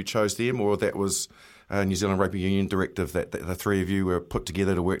role and you chose them, or that was a New Zealand Rugby Union directive that the three of you were put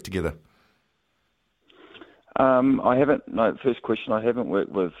together to work together? I haven't. No, first question. I haven't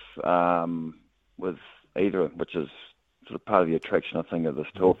worked with either, which is sort of part of the attraction, I think, of this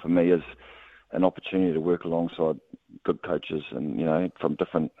tour for me, is an opportunity to work alongside good coaches and from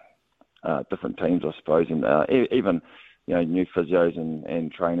different teams, I suppose, and even new physios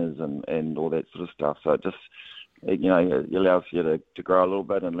and trainers and all that sort of stuff. So it just it allows you to grow a little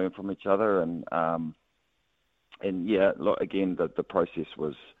bit and learn from each other. And again, the process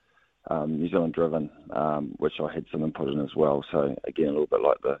was New Zealand driven, which I had some input in as well. So again, a little bit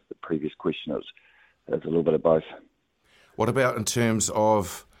like the previous question, it's a little bit of both. What about in terms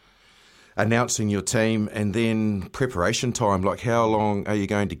of announcing your team and then preparation time? Like, how long are you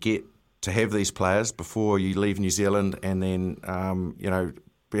going to get to have these players before you leave New Zealand, and then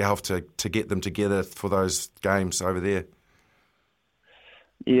be able to get them together for those games over there?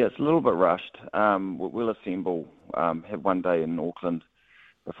 Yeah, it's a little bit rushed. We'll assemble, have one day in Auckland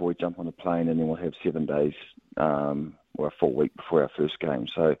before we jump on the plane, and then we'll have 7 days or a full week before our first game.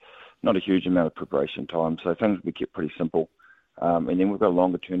 So not a huge amount of preparation time. So things will be kept pretty simple. And then we've got a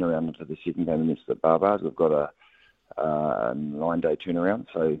longer turnaround into the second game against the Barbars. We've got a 9-day turnaround,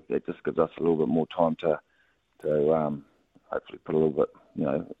 so that just gives us a little bit more time to hopefully put a little bit,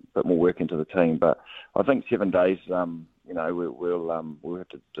 bit more work into the team. But I think 7 days, we'll have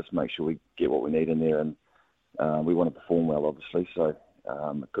to just make sure we get what we need in there, and we want to perform well, obviously. So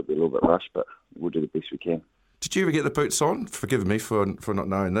it could be a little bit rushed, but we'll do the best we can. Did you ever get the boots on? Forgive me for not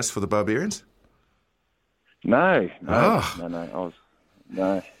knowing this, for the Barbarians. No. Oh.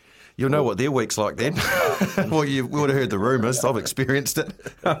 No. You'll know what their week's like then. Well, you would have heard the rumours. I've experienced it.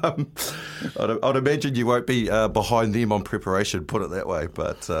 I'd imagine you won't be behind them on preparation, put it that way.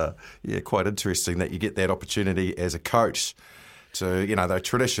 But, quite interesting that you get that opportunity as a coach to, though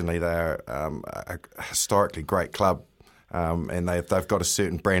traditionally they're a historically great club, and they've got a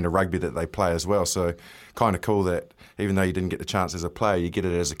certain brand of rugby that they play as well. So kind of cool that even though you didn't get the chance as a player, you get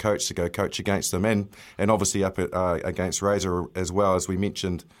it as a coach to go coach against them. And obviously up against Razor as well, as we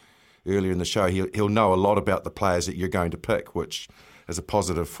mentioned earlier in the show, he'll know a lot about the players that you're going to pick, which is a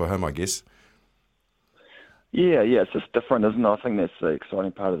positive for him, I guess. Yeah, it's just different, isn't it? I think that's the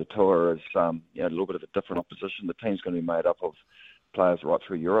exciting part of the tour, is a little bit of a different opposition. The team's going to be made up of players right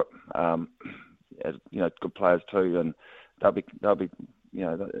through Europe, good players too, and they'll be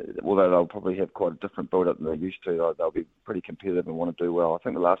although they'll probably have quite a different build-up than they're used to, they'll be pretty competitive and want to do well. I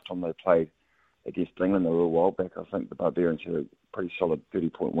think the last time they played against England a little while back, I think the Barbarians had a pretty solid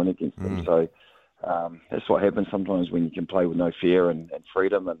 30-point win against them. So that's what happens sometimes when you can play with no fear and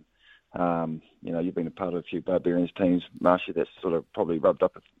freedom. And you've been a part of a few Barbarians teams, Marshy, that's sort of probably rubbed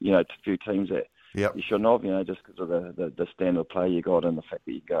up to a few teams that you shouldn't have, just because of the standard of play you got and the fact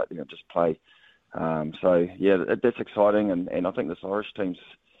that you go just play. That's exciting, and I think this Irish team's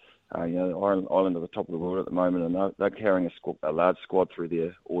Ireland are the top of the world at the moment, and they're carrying a large squad through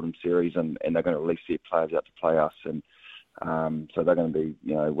their autumn series, and they're going to release their players out to play us, and so they're going to be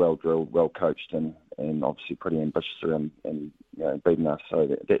well drilled, well coached, and obviously pretty ambitious around beating us.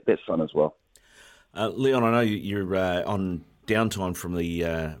 So that's fun as well. Leon, I know you're on downtime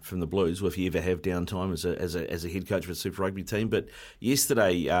from the Blues, if you ever have downtime as a head coach of a Super Rugby team. But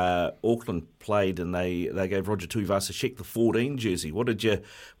yesterday, Auckland played and they gave Roger Tuivasa-Sheck the 14 jersey. What did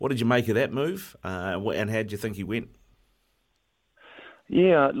you make of that move? And how did you think he went?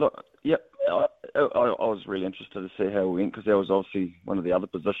 Yeah, look, yep. I was really interested to see how he went, because that was obviously one of the other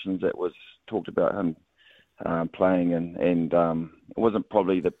positions that was talked about him playing, and it wasn't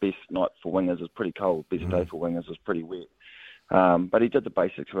probably the best night for wingers. It was pretty cold. Best day for wingers. It was pretty wet. But he did the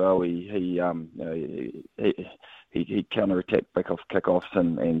basics well. He counter-attacked back off kick-offs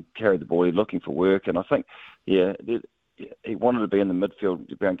and carried the ball. He was looking for work, and I think, he wanted to be in the midfield,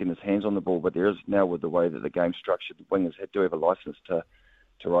 getting his hands on the ball. But there is now, with the way that the game's structured, the wingers do have a license to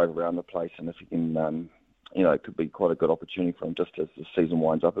rove around the place, and if he can, it could be quite a good opportunity for him just as the season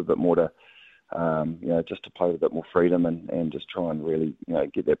winds up a bit more to, just to play with a bit more freedom and just try and really,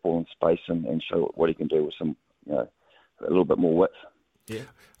 get that ball in space and show what he can do with some, a little bit more width. Yeah,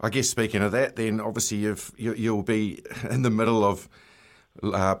 I guess speaking of that, then obviously you'll be in the middle of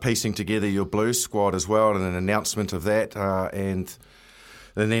piecing together your Blues squad as well, and an announcement of that, and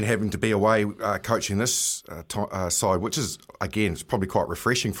then having to be away coaching this side, which is, again, it's probably quite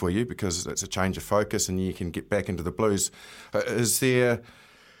refreshing for you because it's a change of focus and you can get back into the Blues. Is there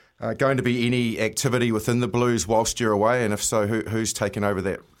going to be any activity within the Blues whilst you're away? And if so, who's taken over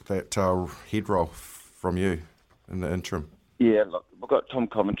that head role from you in the interim? Yeah, look, we've got Tom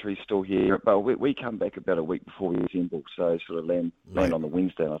Coventry still here, but we come back about a week before we assemble, so sort of land on the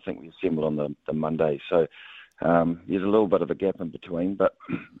Wednesday, and I think we assemble on the Monday. So there's a little bit of a gap in between, but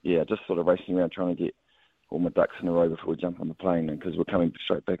yeah, just sort of racing around trying to get all my ducks in a row before we jump on the plane, because we're coming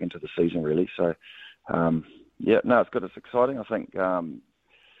straight back into the season, really. So it's good. It's exciting. I think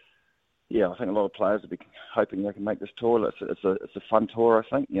I think a lot of players will be hoping they can make this tour. It's a fun tour, I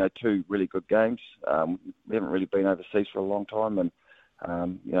think. 2 really good games. We haven't really been overseas for a long time, and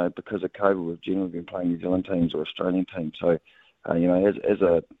because of COVID, we've generally been playing New Zealand teams or Australian teams. So,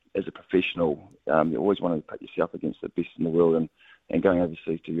 as a professional, you always want to put yourself against the best in the world, and going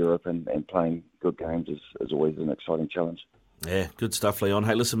overseas to Europe and playing good games is always an exciting challenge. Yeah, good stuff, Leon.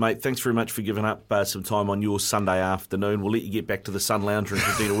 Hey, listen, mate, thanks very much for giving up some time on your Sunday afternoon. We'll let you get back to the Sun Lounger and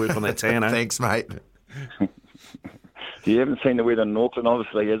continue to work on that tan, eh? Thanks, mate. You haven't seen the weather in Auckland,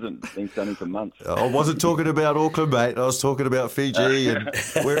 obviously. It hasn't been sunny for months. I wasn't talking about Auckland, mate. I was talking about Fiji and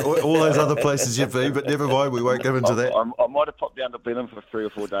all those other places you've been, but never mind, we won't go into that. I might have popped down to Blenheim for 3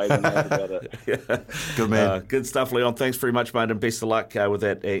 or 4 days and that's about it. Yeah. Good man. Good stuff, Leon. Thanks very much, mate, and best of luck with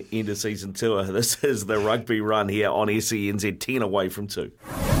that end-of-season tour. This is the Rugby Run here on SENZ, 10 away from 2.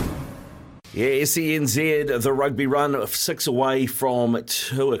 Yeah, SENZ, the Rugby Run, 6 away from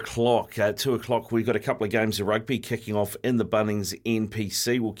 2 o'clock. 2 o'clock, we've got a couple of games of rugby kicking off in the Bunnings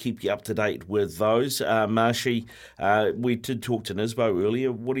NPC. We'll keep you up to date with those. Marshy, we did talk to Nisbo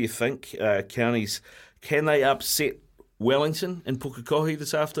earlier. What do you think? Counties, can they upset Wellington and Pukekohe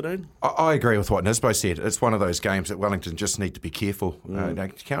this afternoon? I agree with what Nisbo said. It's one of those games that Wellington just need to be careful.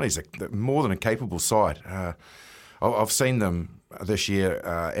 Counties are more than a capable side. I've seen them this year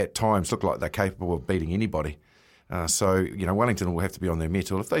at times look like they're capable of beating anybody. So Wellington will have to be on their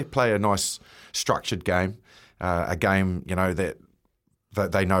mettle. If they play a nice structured game, a game that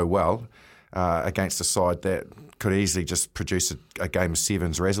they know well, against a side that could easily just produce a game of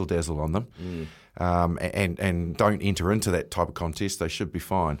sevens razzle-dazzle on them, and don't enter into that type of contest, they should be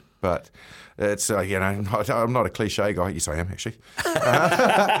fine. But it's I'm not a cliche guy. Yes, I am actually.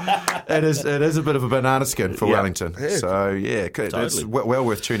 It is a bit of a banana skin for Wellington. Yeah, so totally. It's well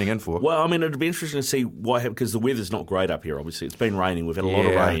worth tuning in for. Well, I mean, it'd be interesting to see why, because the weather's not great up here. Obviously, it's been raining. We've had a lot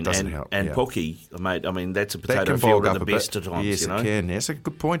of rain, it doesn't help. And Pookie, mate. I mean, that's a potato field at the best of times. Yes, it can. That's a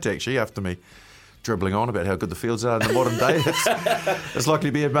good point actually. After me dribbling on about how good the fields are in the modern day, it's likely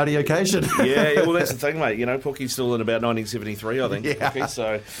to be a muddy occasion. Well, that's the thing, mate. Pookie's still in about 1973, I think. Pookie,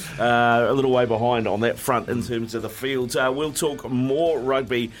 so a little way behind on that front in terms of the fields. We'll talk more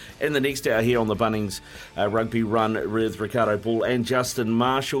rugby in the next hour here on the Bunnings Rugby Run with Ricardo Ball and Justin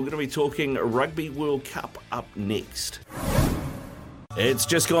Marshall. We're going to be talking Rugby World Cup up next. It's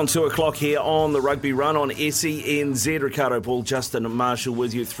just gone 2 o'clock here on the Rugby Run on SENZ. Ricardo Ball, Justin Marshall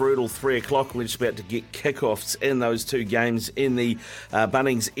with you through till 3 o'clock. We're just about to get kickoffs in those 2 games in the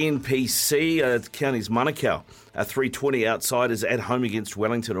Bunnings NPC. Counties Manukau, 3:20 outsiders at home against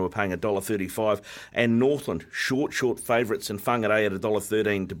Wellington, who are paying $1.35. And Northland, short favourites in Whangarei at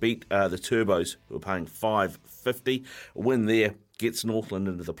 $1.13 to beat the Turbos, who are paying $5.50. A win there gets Northland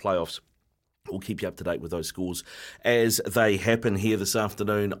into the playoffs. We'll keep you up to date with those scores as they happen here this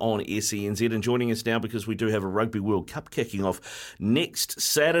afternoon on SENZ. And joining us now, because we do have a Rugby World Cup kicking off next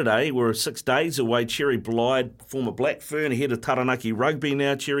Saturday. We're 6 days away. Cherry Blyde, former Black Fern, head of Taranaki Rugby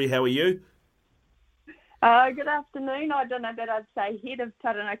now. Cherry, how are you? Good afternoon. I don't know that I'd say head of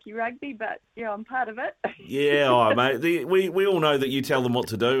Taranaki Rugby, but yeah, I'm part of it. Yeah, mate. We all know that you tell them what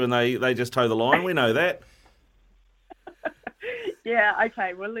to do and they just toe the line. We know that. Yeah,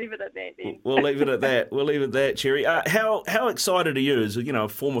 okay, we'll leave it at that then. We'll leave it at that. Cherry. How excited are you as a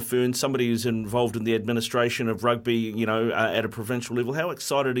former Fern, somebody who's involved in the administration of rugby, at a provincial level? How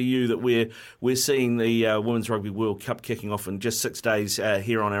excited are you that we're seeing the Women's Rugby World Cup kicking off in just 6 days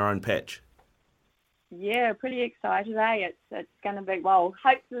here on our own patch? Yeah, pretty excited, eh? It's going to be, well,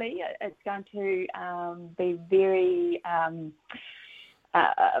 hopefully it's going to be very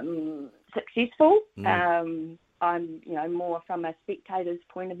successful. I'm, more from a spectator's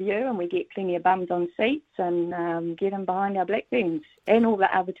point of view, and we get plenty of bums on seats and get them behind our Black Ferns and all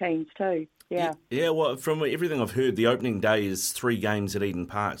the other teams too. Yeah. Yeah, well, from everything I've heard, the opening day is 3 games at Eden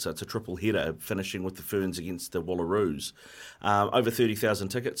Park, so it's a triple header, finishing with the Ferns against the Wallaroos. Over 30,000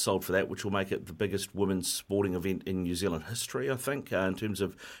 tickets sold for that, which will make it the biggest women's sporting event in New Zealand history, I think, in terms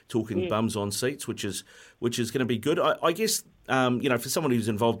of talking bums on seats, which is going to be good. I guess, for someone who's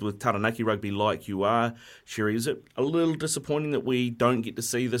involved with Taranaki Rugby like you are, Sherry, is it a little disappointing that we don't get to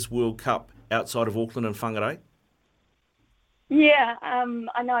see this World Cup outside of Auckland and Whangarei? Yeah,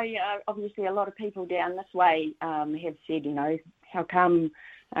 I know, obviously a lot of people down this way have said, how come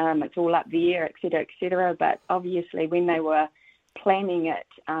it's all up there, et cetera, but obviously when they were planning it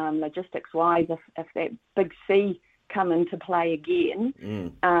logistics-wise, if that big C come into play again,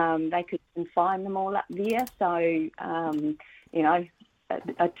 they could confine them all up there. So,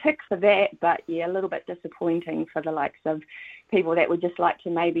 a tick for that, but yeah, a little bit disappointing for the likes of people that would just like to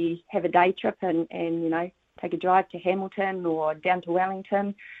maybe have a day trip and take a drive to Hamilton or down to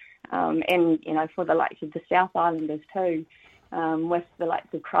Wellington, and for the likes of the South Islanders too, with the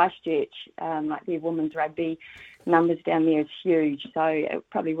likes of Christchurch, like their women's rugby numbers down there is huge, so it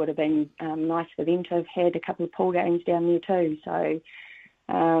probably would have been nice for them to have had a couple of pool games down there too. So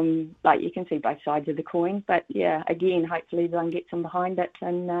you can see both sides of the coin, but yeah, again, hopefully they'll get some behind it,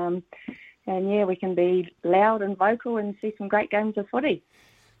 and yeah, we can be loud and vocal and see some great games of footy.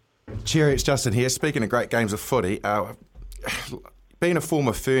 Cherry, it's Justin here. Speaking of great games of footy, being a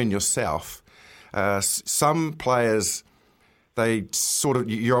former Fern yourself, some players,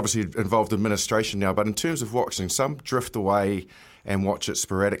 you're obviously involved in administration now, but in terms of watching, some drift away and watch it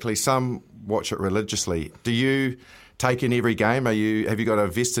sporadically, some watch it religiously. Do you take in every game? Have you got a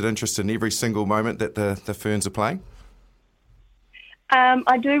vested interest in every single moment that the Ferns are playing?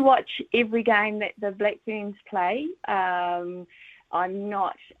 I do watch every game that the Black Ferns play. I'm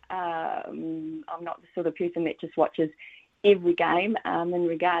not the sort of person that just watches every game. In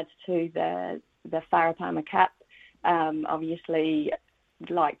regards to the Whareparma Cup, obviously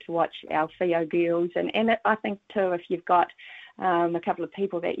like to watch our Fio girls, and I think too, if you've got a couple of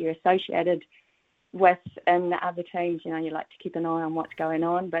people that you're associated with in the other teams, you like to keep an eye on what's going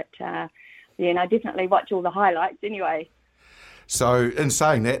on. But definitely watch all the highlights anyway. So in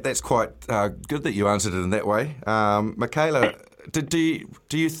saying that, that's quite good that you answered it in that way. Michaela, do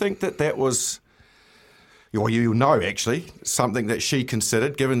you think that was, or actually, something that she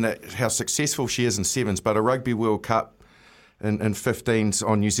considered, given that how successful she is in sevens, but a Rugby World Cup in 15s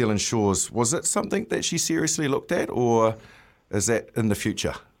on New Zealand shores, was it something that she seriously looked at, or is that in the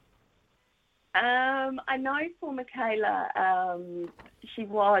future? I know for Michaela, she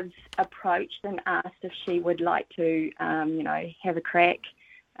was approached and asked if she would like to, have a crack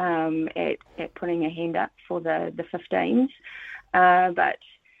at putting her hand up for the 15s. But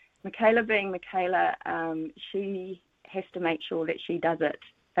Michaela being Michaela, she has to make sure that she does it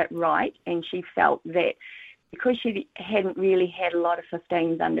right, and she felt that because she hadn't really had a lot of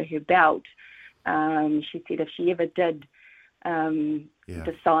 15s under her belt, she said if she ever did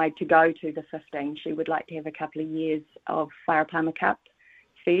decide to go to the 15, she would like to have a couple of years of Whareparma Cup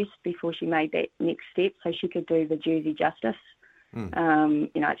first before she made that next step, so she could do the jersey justice.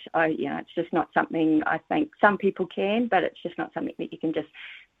 It's just not something I think some people can, but it's just not something that you can just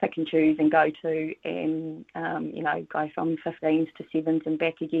pick and choose and go to and go from 15s to 7s and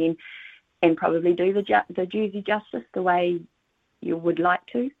back again, and probably do the jersey justice the way you would like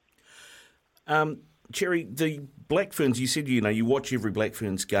to. Cherry, the Black Ferns, you said, you watch every Black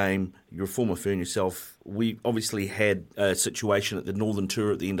Ferns game. You're a former Fern yourself. We obviously had a situation at the Northern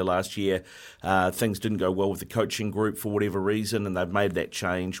Tour at the end of last year. Things didn't go well with the coaching group for whatever reason, and they've made that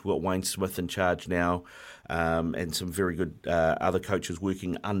change. We've got Wayne Smith in charge now, and some very good other coaches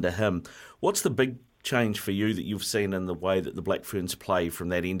working under him. What's the big change for you that you've seen in the way that the Black Ferns play from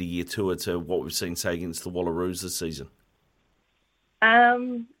that end-of-year tour to what we've seen, say, against the Wallaroos this season?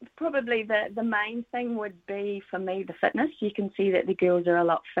 Probably the main thing would be, for me, the fitness. You can see that the girls are a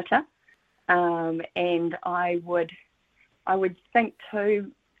lot fitter, and I would think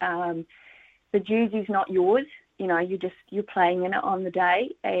too, the jersey's not yours. You're playing in it on the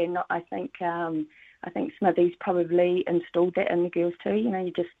day, and I think Smithy's probably installed that in the girls too.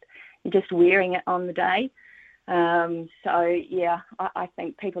 You're just wearing it on the day. I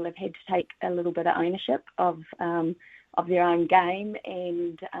think people have had to take a little bit of ownership of their own game,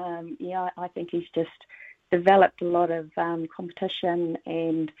 and I think he's just developed a lot of competition,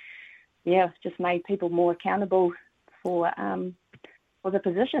 and just made people more accountable for the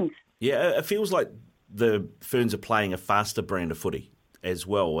positions. Yeah, it feels like the Ferns are playing a faster brand of footy as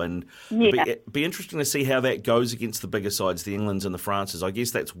well, and it'd be interesting to see how that goes against the bigger sides, the Englands and the Frances. I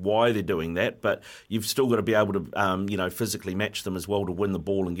guess that's why they're doing that, but you've still got to be able to physically match them as well to win the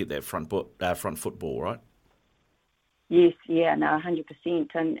ball and get that front football, right? Yes, 100%.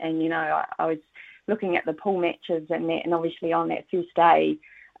 And I was looking at the pool matches and that, and obviously on that first day,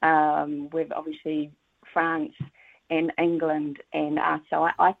 with obviously France and England and us. So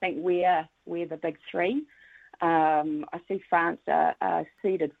I think we're the big three. I see France are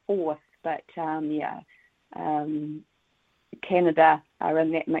seeded fourth, but Canada are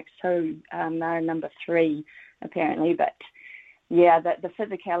in that mix too. They're number 3 apparently. But the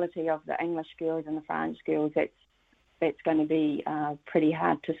physicality of the English girls and the French girls, that's going to be pretty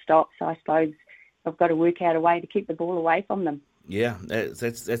hard to stop. So I suppose I've got to work out a way to keep the ball away from them. Yeah,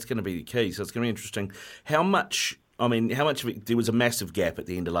 that's going to be the key. So it's going to be interesting. How much of it, there was a massive gap at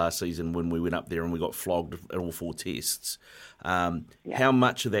the end of last season when we went up there and we got flogged at all 4 tests. How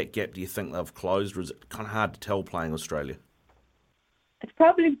much of that gap do you think they've closed, or is it kind of hard to tell playing Australia? It's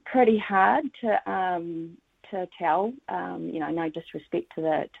probably pretty hard to tell. No disrespect to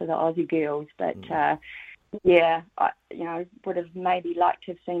the Aussie girls, but I would have maybe liked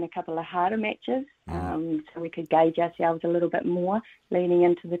to have seen a couple of harder matches, so we could gauge ourselves a little bit more leading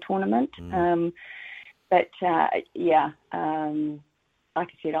into the tournament. Like I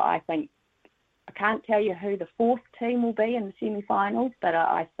said, I think I can't tell you who the 4th team will be in the semi-finals, but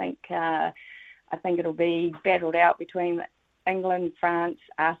I think it'll be battled out between England, France,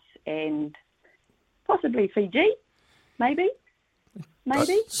 us, and possibly Fiji, maybe. I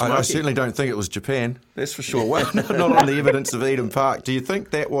certainly don't think it was Japan, that's for sure. Well, not on the evidence of Eden Park. Do you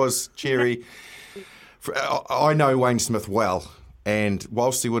think that was, Cherry? I know Wayne Smith well, and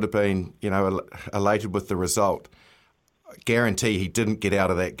whilst he would have been, elated with the result, I guarantee he didn't get out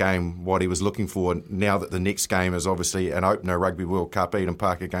of that game what he was looking for. Now that the next game is obviously an opener, Rugby World Cup, Eden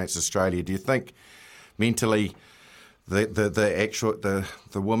Park against Australia, do you think mentally the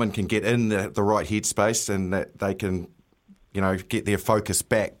woman can get in the right headspace and that they can, get their focus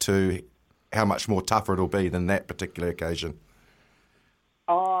back to how much more tougher it'll be than that particular occasion?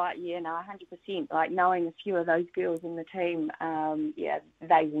 100%. Like, knowing a few of those girls in the team,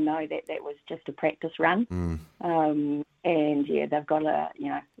 they will know that was just a practice run. And they've got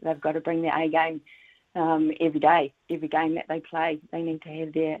to bring their A game every day. Every game that they play, they need to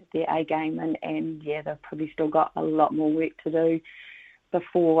have their A game, and they've probably still got a lot more work to do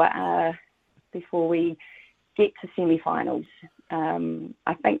before we get to semi-finals.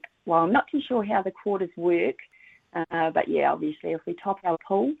 I think, I'm not too sure how the quarters work, but obviously if we top our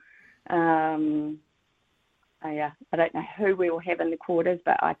pool, I don't know who we will have in the quarters,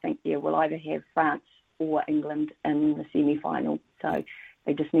 but I think, we'll either have France or England in the semi-final. So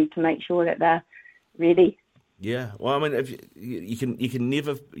they just need to make sure that they're ready. Yeah, well, I mean, if you can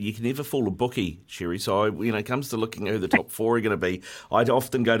never fool a bookie, Sherry. So it comes to looking at who the top 4 are going to be, I'd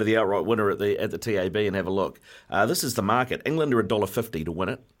often go to the outright winner at the TAB and have a look. This is the market. England are $1.50 to win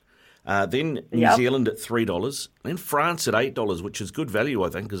it. Then New Zealand at $3, then France at $8, which is good value, I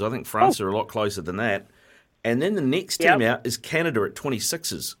think, because I think France are a lot closer than that. And then the next team out is Canada at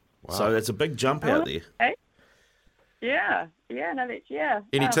 26s. Wow. So that's a big jump out there. Okay.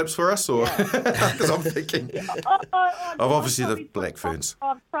 Any tips for us, or because I'm thinking of obviously the Black Ferns.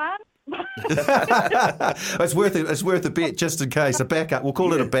 France. It's worth a bet just in case. A backup. We'll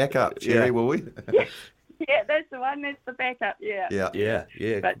call it a backup, Cherry, will we? Yeah, that's the one. That's the backup. Yeah.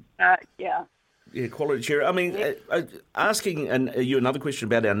 But Yeah, quality cheer. I mean, asking you another question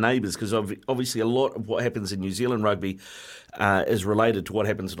about our neighbours, because obviously a lot of what happens in New Zealand rugby is related to what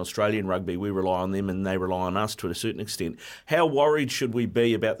happens in Australian rugby. We rely on them and they rely on us to a certain extent. How worried should we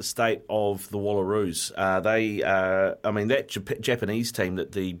be about the state of the Wallaroos? That Japanese team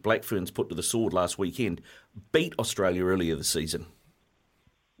that the Black Ferns put to the sword last weekend beat Australia earlier this season.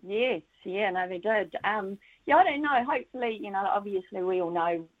 Yes, no, they did. I don't know. Hopefully, obviously we all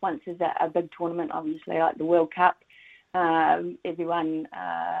know once there's a big tournament, obviously like the World Cup, everyone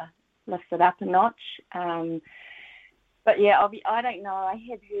lifts it up a notch. But yeah, I don't know. I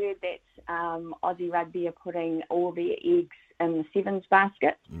have heard that Aussie Rugby are putting all their eggs in the sevens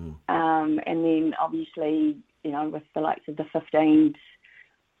basket, and then obviously, with the likes of the 15s,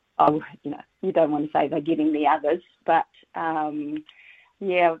 you don't want to say they're getting the others, but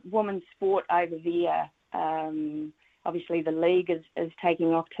women's sport over there. Obviously the league is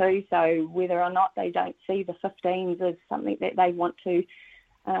taking off too, so whether or not they don't see the 15s as something that they want to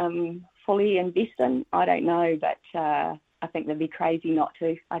fully invest in, I don't know, but I think they'd be crazy not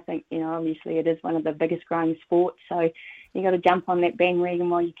to. I think, obviously it is one of the biggest growing sports, so you got to jump on that bandwagon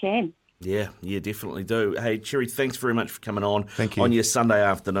while you can. Yeah, definitely do. Hey, Cherry, thanks very much for coming on. Thank you. On your Sunday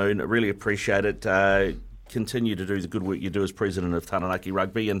afternoon. I really appreciate it. Continue to do the good work you do as president of Taranaki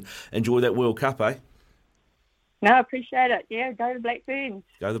Rugby and enjoy that World Cup, eh? No, I appreciate it. Yeah, go the Black Ferns.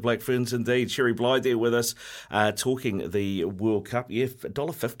 Go the Black Ferns indeed. Sherry Blythe there with us, talking the World Cup. Yeah,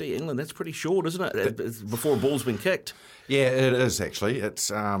 $1.50 England, that's pretty short, isn't it? Before a ball's been kicked. Yeah, it is actually. It's,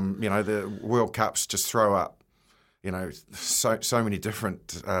 the World Cups just throw up, so many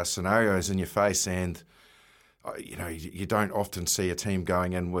different scenarios in your face, and, you don't often see a team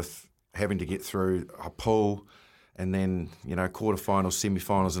going in with having to get through a pool and then, quarterfinals,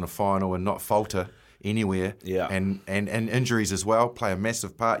 semi-finals and a final and not falter anywhere. Yeah. And injuries as well play a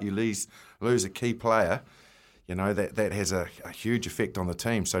massive part. You lose a key player, that has a huge effect on the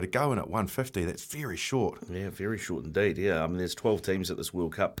team. So to go in at 150, that's very short. Yeah, very short indeed. Yeah, I mean, there's 12 teams at this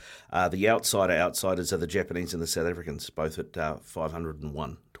World Cup. The outsiders are the Japanese and the South Africans, both at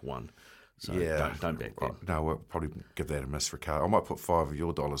 501 to 1. So yeah, don't back them. No, we'll probably give that a miss, Ricardo. I might put $5 of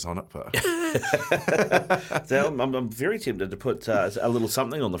your dollars on it, but I'm very tempted to put a little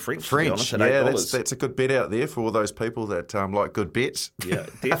something on the French. To be honest, at $8. That's a good bet out there for all those people that like good bets. Yeah,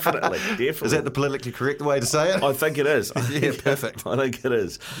 definitely. Is that the politically correct way to say it? I think it is. Yeah, perfect. I think it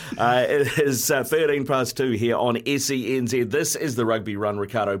is. It is 2 here on SENZ. This is the Rugby Run.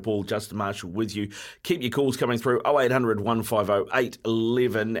 Ricardo Ball, Justin Marshall with you. Keep your calls coming through 0800 150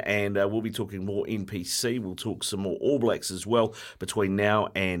 811, and we'll be talking more NPC. We'll talk some more All Blacks as well between now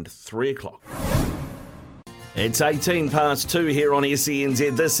and 3 o'clock. It's 2 here on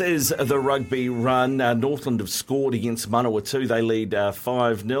SENZ. This is the Rugby Run. Northland have scored against Manawatu. They lead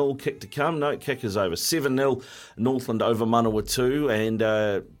 5-0. Kick to come. No, kick is over. 7-0. Northland over Manawatu. And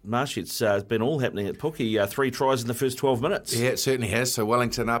Marsh, it's been all happening at Pookie. 3 tries in the first 12 minutes. Yeah, it certainly has. So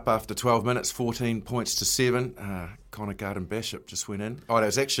Wellington up after 12 minutes, 14 points to 7. Connor Garden-Bishop just went in. Oh, it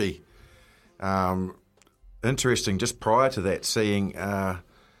was actually interesting just prior to that, seeing the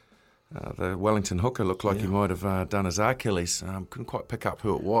Wellington hooker looked like he might have done his Achilles. Couldn't quite pick up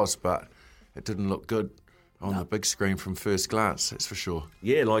who it was, but it didn't look good on the big screen from first glance, that's for sure.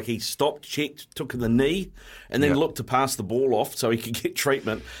 Yeah, like he stopped, checked, took the knee, and then looked to pass the ball off so he could get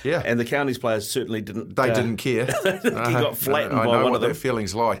treatment. Yeah. And the Counties players certainly didn't. They didn't care. He got flattened by one of them. I know what that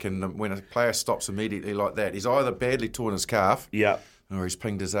feeling's like, and when a player stops immediately like that, he's either badly torn his calf or he's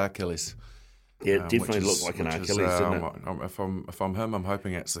pinged his Achilles. Yeah, it definitely looked like an Achilles, didn't it? If I'm him, I'm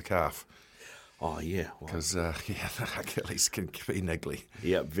hoping it's the calf. Oh, yeah. Because, the Achilles can be niggly.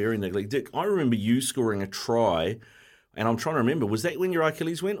 Yeah, very niggly. Dick, I remember you scoring a try, and I'm trying to remember, was that when your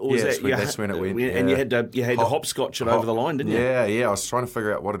Achilles went? Or was that's when it went. And you had to hopscotch it over the line, didn't you? Yeah. I was trying to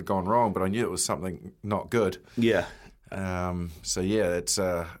figure out what had gone wrong, but I knew it was something not good. Yeah. It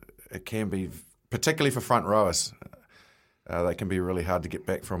can be, particularly for front rowers, they can be really hard to get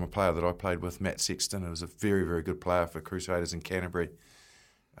back from. A player that I played with, Matt Sexton, who was a very, very good player for Crusaders in Canterbury.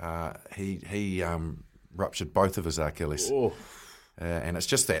 He ruptured both of his Achilles. Oh. And it's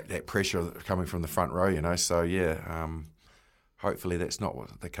just that pressure coming from the front row, So, hopefully that's not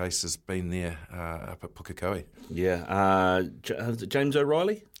what the case has been there up at Pukekohe. Yeah. James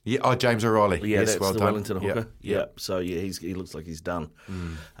O'Reilly? Yeah, James O'Reilly. Yeah, yes, that's well the done. Wellington hooker. Yeah. So, he looks like he's done.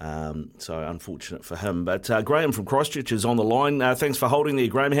 So, unfortunate for him. But Graham from Christchurch is on the line. Thanks for holding there,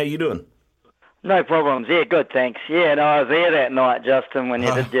 Graham. How you doing? No problems. Yeah, good, thanks. Yeah, no, I was there that night, Justin, when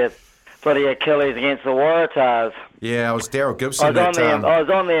you did your bloody Achilles against the Waratahs. Yeah, I was Daryl Gibson. I was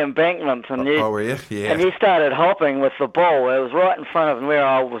on the embankment, and were you? Yeah. And you started hopping with the ball. It was right in front of where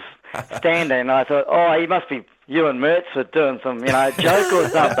I was standing. And I thought, oh, he must be you and Mertz were doing some, joke or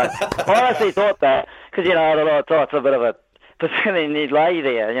something. I honestly thought that because I thought it's a bit of a. But then he'd lay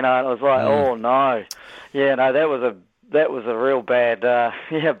there, and it was like, oh no, that was a real bad,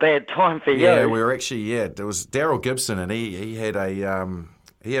 bad time for you. Yeah, we were actually, there was Daryl Gibson, and he had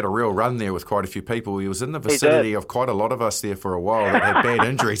a real run there with quite a few people. He was in the vicinity of quite a lot of us there for a while that had bad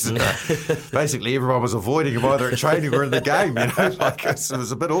injuries. And basically, everyone was avoiding him either at training or in the game. Like it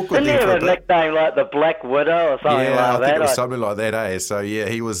was a bit awkward. Didn't he have a nickname like the Black Widow or something like that? Yeah, I think it was something like that. So yeah,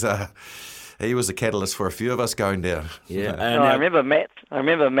 he was a catalyst for a few of us going down. Yeah, and I remember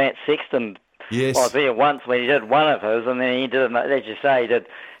Matt Sexton. Yes, I was there once when he did one of his, and then he did, as you say, that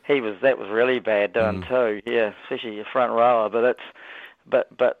was really bad doing too. Yeah, especially your front rower, but it's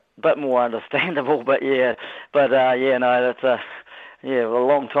but more understandable. But that's a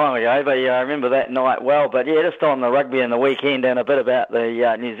long time ago. But I remember that night well. But just on the rugby and the weekend, and a bit about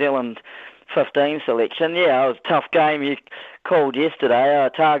the New Zealand 15 selection. Yeah, it was a tough game. You called yesterday.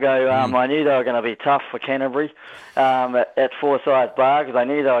 Otago, I knew they were going to be tough for Canterbury at Forsyth Bar because I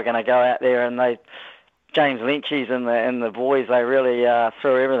knew they were going to go out there and James Lynch's and the boys, they really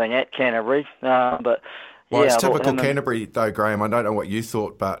threw everything at Canterbury. It's typical Canterbury though, Graham. I don't know what you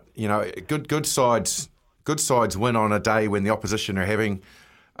thought, but good sides win on a day when the opposition are having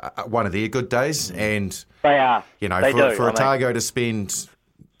one of their good days, and they are. For Otago to spend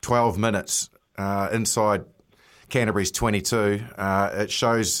 12 minutes inside Canterbury's 22, it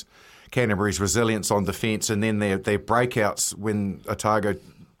shows Canterbury's resilience on defence, and then their breakouts when Otago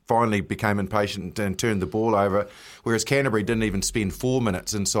finally became impatient and turned the ball over, whereas Canterbury didn't even spend 4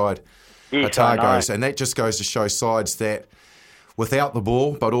 minutes inside Otago's, and that just goes to show sides that without the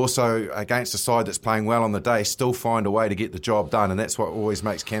ball, but also against a side that's playing well on the day, still find a way to get the job done, and that's what always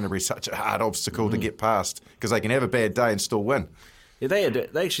makes Canterbury such a hard obstacle to get past, because they can have a bad day and still win. Yeah,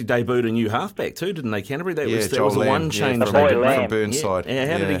 they actually debuted a new halfback too, didn't they, Canterbury? That was Joel the Lamb, one change from Burnside. Yeah,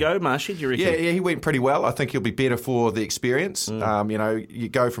 how did he go, Marshy, do you reckon? Yeah, he went pretty well. I think he'll be better for the experience. You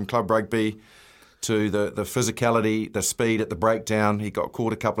go from club rugby to the physicality, the speed at the breakdown. He got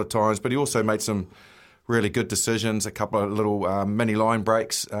caught a couple of times, but he also made some really good decisions, a couple of little mini line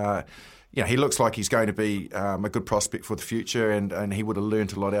breaks. He looks like he's going to be a good prospect for the future, and he would have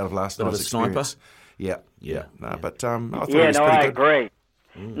learned a lot out of last night's experience. Sniper. Yeah. But I thought he was pretty I good. agree.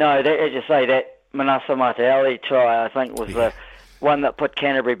 No, as you say, that Manasa Mataele try, I think, was the one that put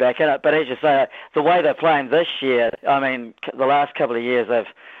Canterbury back in it. But as you say, the way they're playing this year, I mean, the last couple of years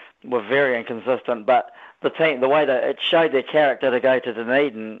were very inconsistent. But the team, the way that it showed their character to go to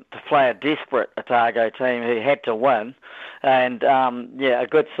Dunedin to play a desperate Otago team who had to win, and a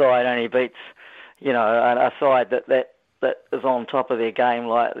good side only beats, a side that is on top of their game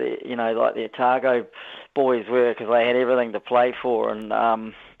like the Otago boys were, because they had everything to play for. And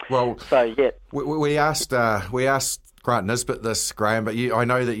we asked Grant Nisbet this, Graham, but I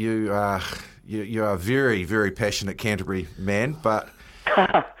know that you are a very, very passionate Canterbury man, but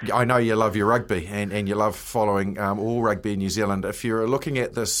I know you love your rugby and you love following all rugby in New Zealand. If you're looking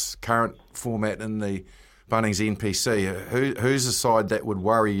at this current format in the Bunnings NPC, who's the side that would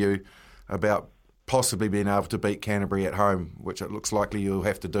worry you about possibly being able to beat Canterbury at home, which it looks likely you'll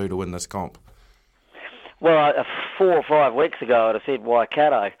have to do to win this comp? Well, 4 or 5 weeks ago I'd have said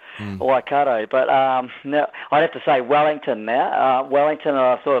Waikato, but now I'd have to say Wellington now. Wellington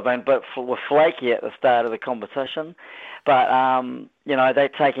I've sort of been a bit flaky at the start of the competition, but they're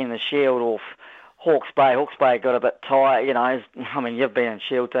taking the shield off Hawke's Bay. Hawke's Bay got a bit tight, you've been in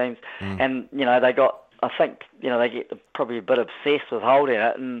shield teams, and they got, I think, they get probably a bit obsessed with holding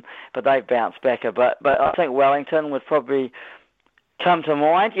it, but they've bounced back a bit. But I think Wellington would probably come to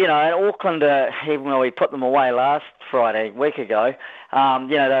mind. And Auckland, even though we put them away last Friday, a week ago,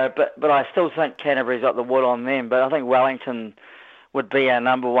 but I still think Canterbury's got the wood on them. But I think Wellington would be our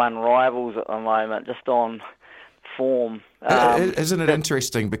number one rivals at the moment, just on form. Isn't it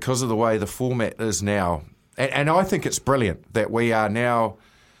interesting because of the way the format is now? And I think it's brilliant that we are now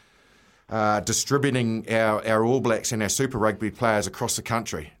distributing our All Blacks and our Super Rugby players across the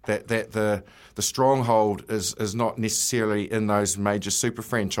country. That the stronghold is not necessarily in those major super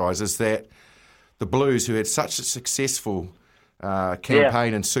franchises. That the Blues, who had such a successful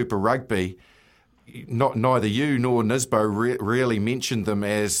campaign in Super Rugby, neither you nor Nisbo really mentioned them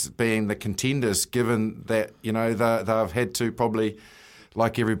as being the contenders, given that they've had to probably,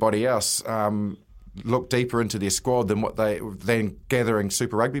 like everybody else, look deeper into their squad than gathering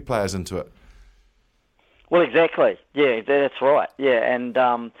Super Rugby players into it. Well, exactly. Yeah, that's right. Yeah, and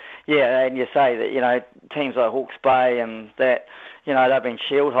and you say that teams like Hawke's Bay and that they've been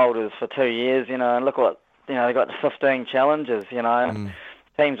shield holders for 2 years. And look what they got the 15 challenges. Teams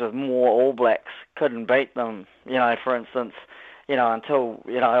teams with more All Blacks couldn't beat them. For instance, until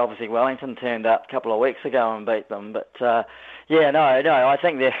obviously Wellington turned up a couple of weeks ago and beat them. But I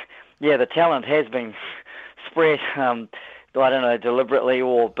think the talent has been spread. I don't know, deliberately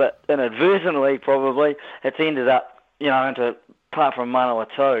but inadvertently probably. It's ended up, into apart from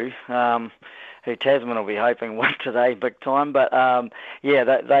Manawatu, who Tasman will be hoping win today big time. But the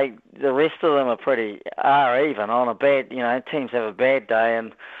rest of them are even on a bad. Teams have a bad day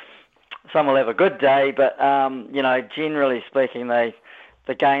and some will have a good day. But generally speaking, the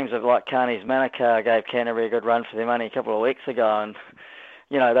games of like Carney's Manukau gave Canterbury a good run for their money a couple of weeks ago, and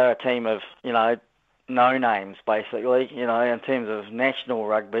they're a team of no names basically. In terms of national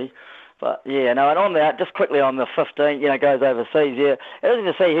rugby. But and on that, just quickly on the 15, goes overseas. Yeah, interesting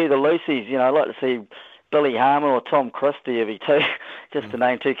to see who the loosies. I'd like to see Billy Harmer or Tom Christie if he too, just to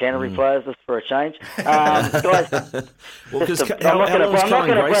name two Canterbury players just for a change. Guys, well, because how long's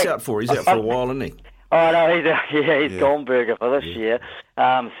Colin Grace out for? He's out for a while, isn't he? Oh no, he's gone burger for this year.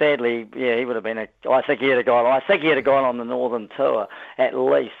 Sadly, he would have been. I think he had gone on the Northern Tour at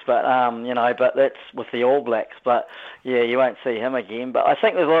least. But but that's with the All Blacks. But you won't see him again. But I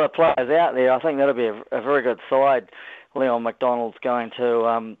think there's a lot of players out there. I think that'll be a very good side. Leon McDonald's going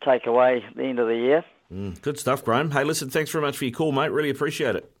to take away at the end of the year. Good stuff, Graham. Hey, listen, thanks very much for your call, mate. Really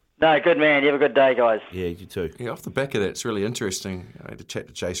appreciate it. No, good man. You have a good day, guys. Yeah, you too. Yeah, off the back of that, it's really interesting. I had a chat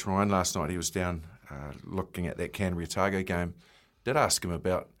to Jace Ryan last night. He was down looking at that Canterbury-Otago game. Did ask him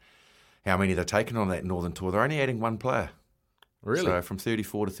about how many they're taking on that Northern Tour. They're only adding one player. Really? So from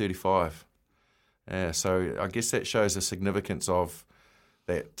 34 to 35. Yeah, so I guess that shows the significance of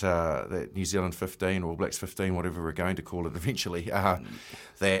that New Zealand 15 or All Blacks 15, whatever we're going to call it eventually.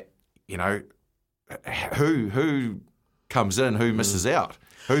 That, who comes in, who misses out,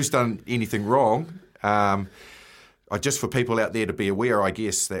 who's done anything wrong. Just for people out there to be aware, I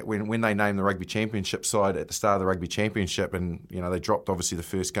guess, that when they named the Rugby Championship side at the start of the Rugby Championship and, they dropped obviously the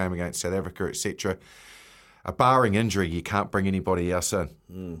first game against South Africa, etc., barring injury, you can't bring anybody else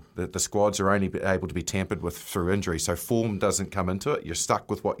in. The squads are only able to be tampered with through injury, so form doesn't come into it. You're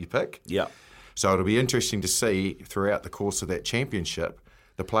stuck with what you pick. Yeah. So it'll be interesting to see throughout the course of that championship,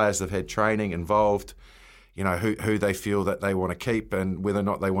 the players that have had training involved, who they feel that they want to keep and whether or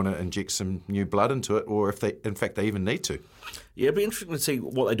not they want to inject some new blood into it or if they even need to. Yeah, it'd be interesting to see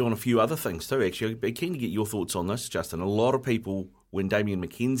what they do on a few other things too, actually. I'd be keen to get your thoughts on this, Justin. A lot of people, when Damien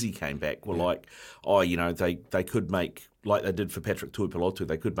McKenzie came back, were like, they could make, like they did for Patrick Tuipulotu,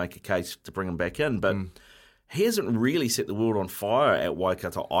 they could make a case to bring him back in, but he hasn't really set the world on fire at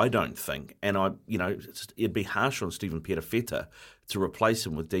Waikato, I don't think. And it'd be harsh on Stephen Perofeta to replace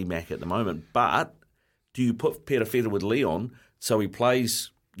him with D-Mac at the moment, but do you put Perofeta with Leon so he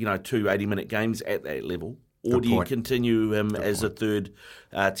plays, 2 80-minute games at that level, or do you continue him as a third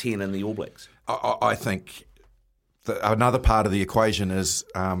 10 in the All Blacks? I think another part of the equation is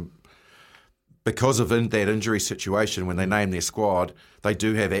because of that injury situation, when they name their squad, they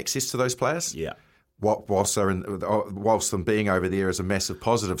do have access to those players. Yeah. Whilst them being over there is a massive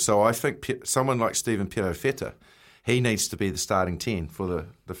positive. So I think someone like Stephen Perofeta, he needs to be the starting 10 for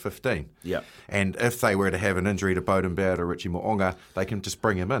the 15. Yeah. And if they were to have an injury to Beauden Barrett or Richie Mo'onga, they can just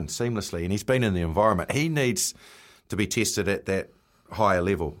bring him in seamlessly. And he's been in the environment. He needs to be tested at that higher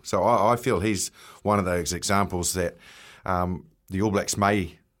level. So I feel he's one of those examples that the All Blacks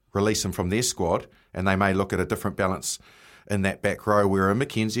may release him from their squad and they may look at a different balance in that back row where a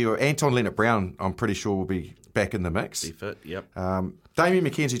McKenzie or Anton Leonard-Brown, I'm pretty sure, will be back in the mix. Be fit, yep. Damien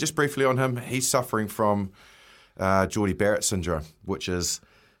McKenzie, just briefly on him, he's suffering from Geordie Barrett syndrome, which is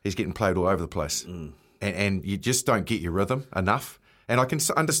he's getting played all over the place. And you just don't get your rhythm enough. And I can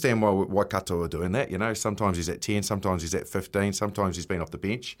understand why Waikato are doing that. Sometimes he's at 10, sometimes he's at 15, sometimes he's been off the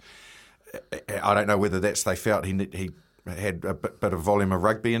bench. I don't know whether that's they felt he had a bit of volume of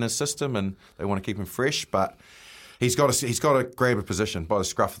rugby in his system and they want to keep him fresh, but he's got to grab a position by the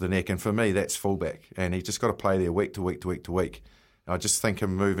scruff of the neck, and for me that's fullback, and he's just got to play there week to week to week to week. I just think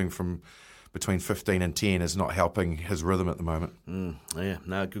him moving from between 15 and 10 is not helping his rhythm at the moment. Yeah,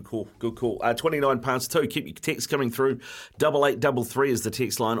 no, good call. 29 pounds too. Keep your texts coming through. 8833 is the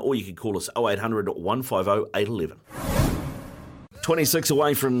text line, or you can call us 0800 150 811. 26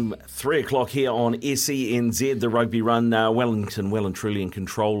 away from 3 o'clock here on SENZ, the rugby run. Wellington well and truly in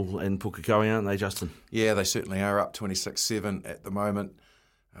control in Pukekohe, aren't they, Justin? Yeah, they certainly are, up 26-7 at the moment.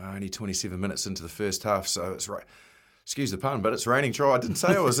 Only 27 minutes into the first half, so it's right. Excuse the pun, but it's raining tries. I didn't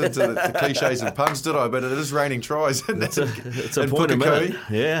say I was into the cliches and puns, did I? But it is raining tries. It's a point a minute.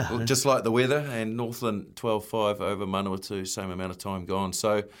 Yeah. Just like the weather. And Northland 12-5 over Manawatu, same amount of time gone.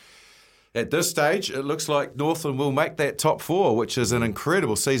 So At this stage, it looks like Northland will make that top 4, which is an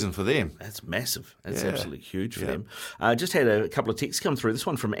incredible season for them. That's massive. That's absolutely huge for them. Just had a couple of texts come through. This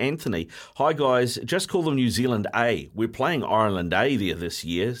one from Anthony. Hi, guys. Just call them New Zealand A. We're playing Ireland A there this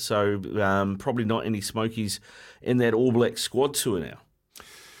year, so probably not any Smokies in that All Black squad tour now.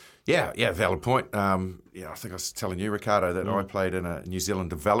 Yeah, valid point. I think I was telling you, Ricardo, that I played in a New Zealand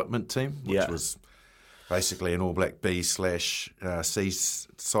development team, which was basically an All Black B/C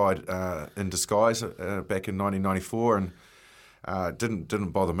side in disguise back in 1994, and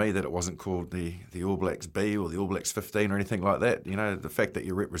didn't bother me that it wasn't called the All Blacks B or the All Blacks 15 or anything like that. You know, the fact that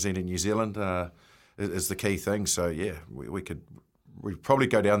you're representing New Zealand is the key thing. So we'd probably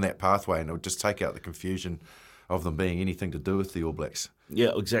go down that pathway, and it would just take out the confusion of them being anything to do with the All Blacks.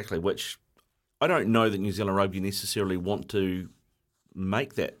 Yeah, exactly. Which I don't know that New Zealand Rugby necessarily want to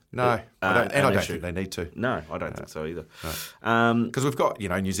make that. No, I don't think they need to. No, I don't think so either. Because we've got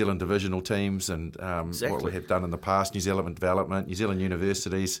New Zealand divisional teams and what we have done in the past, New Zealand development, New Zealand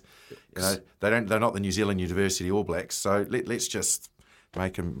universities. They're not the New Zealand University All Blacks. So let's just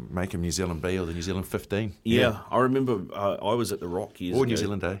make them New Zealand B or the New Zealand 15. Yeah. I remember I was at the Rock years ago. Or New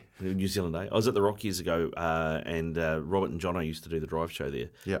Zealand A. New Zealand A. I was at the Rock years ago, and Robert and Jono used to do the drive show there.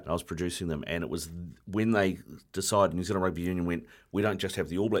 Yeah. I was producing them, and it was when they decided, New Zealand Rugby Union went, we don't just have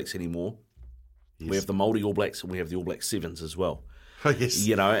the All Blacks anymore. Yes. We have the Māori All Blacks, and we have the All Black Sevens as well. Oh, yes.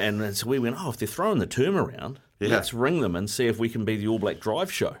 And so we went, if they're throwing the term around, let's ring them and see if we can be the All Black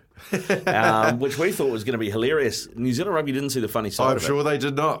drive show. Which we thought was going to be hilarious. New Zealand Rugby didn't see the funny side of it. I'm sure they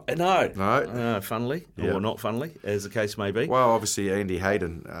did not. No. Funnily, or not funnily, as the case may be. Well, obviously Andy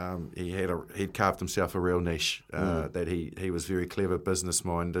Hayden, he'd carved himself a real niche. That he was very clever, business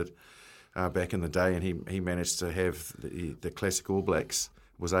minded back in the day, and he managed to have the classic All Blacks.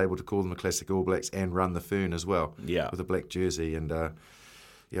 Was able to call them the classic All Blacks and run the Fern as well. With a black jersey, and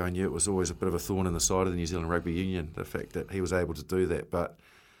I knew it was always a bit of a thorn in the side of the New Zealand Rugby Union, the fact that he was able to do that, but.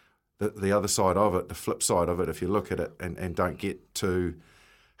 The other side of it, the flip side of it, if you look at it and don't get too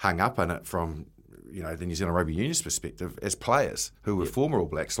hung up in it from the New Zealand Rugby Union's perspective, as players who were former All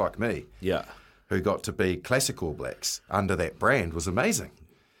Blacks like me, who got to be classic All Blacks under that brand was amazing.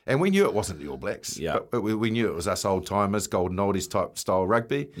 And we knew it wasn't the All Blacks, but we knew it was us old timers, golden oldies type style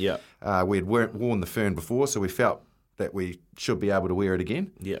rugby. We had worn the Fern before, so we felt that we should be able to wear it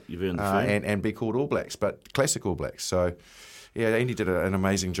again. You've earned the Fern. And be called All Blacks, but classic All Blacks. So. Yeah, Andy did an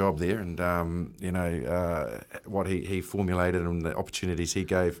amazing job there, and what he formulated and the opportunities he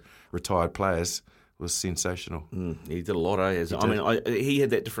gave retired players was sensational. He did a lot, he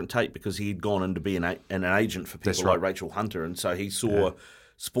had that different take because he had gone in to be an agent for people like Rachel Hunter, and so he saw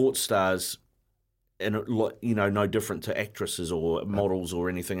sports stars. And no different to actresses or models or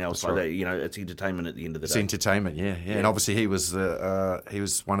anything else like that. It's entertainment at the end of the day. It's entertainment, yeah. And obviously he was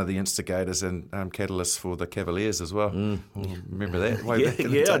one of the instigators and catalysts for the Cavaliers as well. Remember that? Way back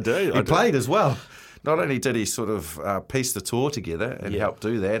in the day. I do. He played as well. Not only did he sort of piece the tour together and help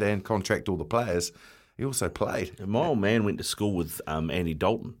do that and contract all the players, he also played. And my old man went to school with Andy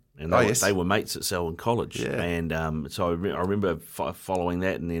Dalton. And they were mates at Selwyn College. Yeah. And so I remember following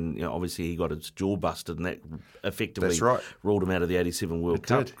that, and then obviously he got his jaw busted, and that effectively ruled him out of the 87 World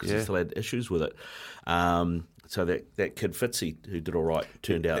Cup because he still had issues with it. So that kid Fitzy, who did all right,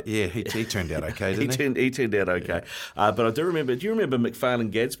 turned out... Yeah, he turned out okay, didn't he? He turned out okay. Yeah. But I do remember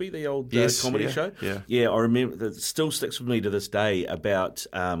McPharlane Gadsby, the old comedy show? Yeah, I remember. That still sticks with me to this day about...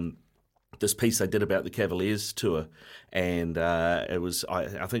 this piece they did about the Cavaliers tour, and it was I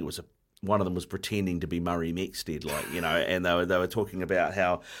think it was one of them was pretending to be Murray Mexted, and they were talking about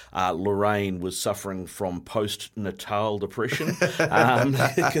how Lorraine was suffering from postnatal depression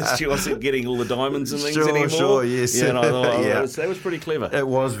because she wasn't getting all the diamings and things anymore. Sure, yes. And I thought that was pretty clever. It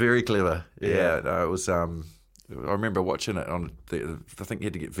was very clever. Yeah, no, it was. I remember watching it on. I think you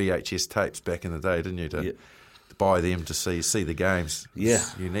had to get VHS tapes back in the day, didn't you? Buy them to see the games.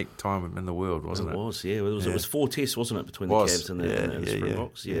 It's a unique time in the world, wasn't it? It was, yeah. It was 4 tests, wasn't it, between the Cavs and the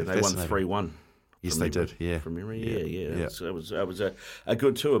Springboks? Yeah, they won 3-1. Yes, they did. Yeah, from memory. Yeah. So it was a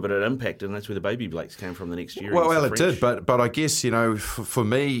good tour, but it impacted, and that's where the Baby Blakes came from the next year. Well, it did, but I guess for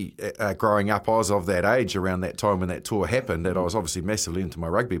me, growing up, I was of that age around that time when that tour happened. That I was obviously massively into my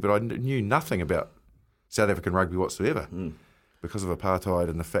rugby, but I knew nothing about South African rugby whatsoever. Because of apartheid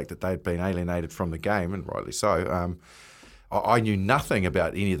and the fact that they'd been alienated from the game, and rightly so, I knew nothing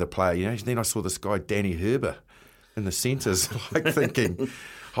about any of the players. Then I saw this guy, Danny Herber, in the centres, thinking,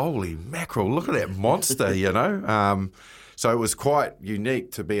 holy mackerel, look at that monster, So it was quite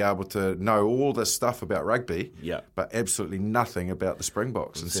unique to be able to know all this stuff about rugby, but absolutely nothing about the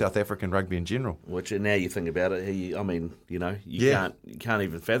Springboks and South African rugby in general. Which now you think about it, you can't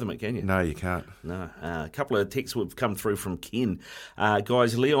even fathom it, can you? No, you can't. No. A couple of texts have come through from Ken.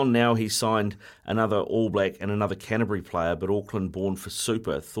 Guys, Leon now he's signed another All Black and another Canterbury player, but Auckland born for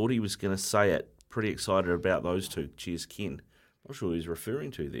Super. Thought he was going to say it. Pretty excited about those two. Cheers, Ken. Not sure who he's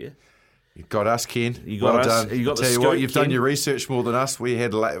referring to there. You got us, Ken. You got well us. Done. You got Tell the you scope, what, you've Ken. done your research more than us. We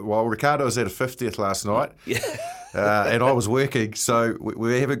had Ricardo was at a 50th last night, and I was working, so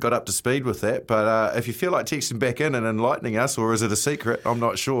we haven't got up to speed with that. But if you feel like texting back in and enlightening us, or is it a secret? I'm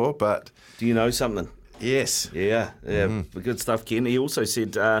not sure. But do you know something? Yes. Yeah. Good stuff, Ken. He also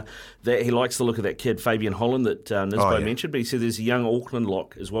said that he likes the look of that kid, Fabian Holland, that Nisbo mentioned, but he said there's a young Auckland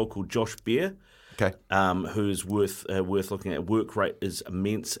lock as well called Josh Beer. Okay. Who's worth looking at. Work rate is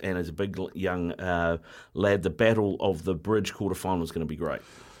immense and is a big young lad. The Battle of the Bridge quarterfinal is going to be great.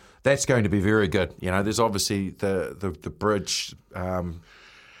 That's going to be very good. You know, there's obviously the Bridge,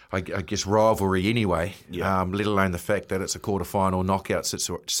 I guess, rivalry anyway, let alone the fact that it's a quarterfinal knockout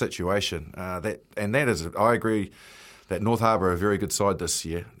situation. That is, I agree that North Harbour are a very good side this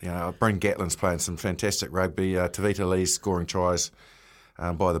year. You know, Bryn Gatland's playing some fantastic rugby. Tavita Lee's scoring tries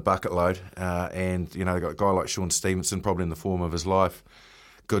by the bucket load, and you know they've got a guy like Sean Stevenson, probably in the form of his life.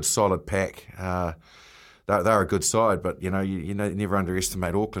 Good solid pack. They're a good side, but you never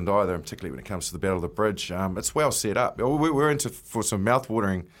underestimate Auckland either, and particularly when it comes to the Battle of the Bridge. It's well set up. We're into for some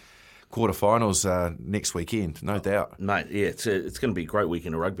mouth-watering quarterfinals next weekend, no doubt. Mate, yeah, it's going to be a great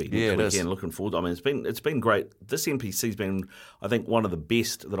weekend of rugby. Yeah, it weekend, is. Looking forward. I mean, it's been great. This NPC's been, I think, one of the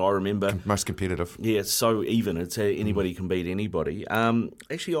best that I remember. Most competitive. Yeah, it's so even. It's anybody can beat anybody.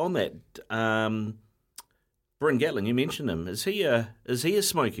 Actually, on that, Bryn Gatland, you mentioned him. Is he a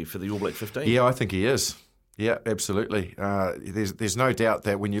smoky for the All Black 15? Yeah, I think he is. Yeah, absolutely. There's no doubt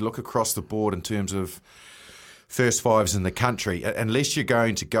that when you look across the board in terms of first fives in the country, unless you're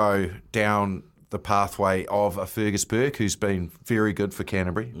going to go down the pathway of a Fergus Burke, who's been very good for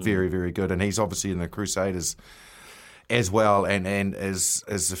Canterbury, very, very good, and he's obviously in the Crusaders as well, and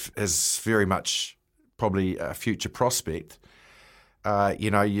is very much probably a future prospect.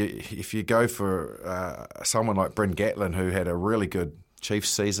 If you go for someone like Bryn Gatland, who had a really good Chiefs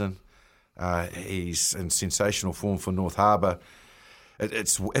season, he's in sensational form for North Harbour.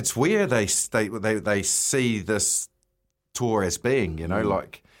 It's where they see this tour as being,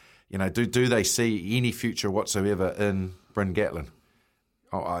 do they see any future whatsoever in Bryn Gatland?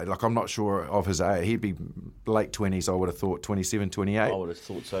 I'm not sure of his age. He'd be late 20s, I would have thought, 27, 28. I would have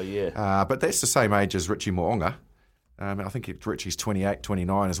thought so, yeah. But that's the same age as Richie Mo'onga. I think Richie's 28,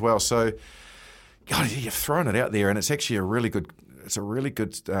 29 as well. So, God, you've thrown it out there, and it's actually a really good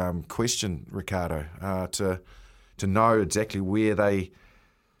question, Ricardo, to know exactly where they,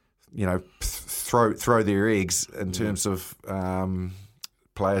 throw their eggs in terms of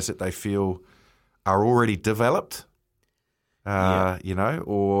players that they feel are already developed,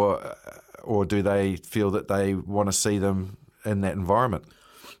 or do they feel that they want to see them in that environment?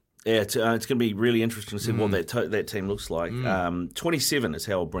 Yeah, it's going to be really interesting to see what that team looks like. 27 is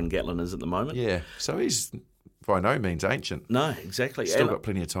how old Bryn Gatland is at the moment. Yeah, so he's by no means ancient. No, exactly. Still got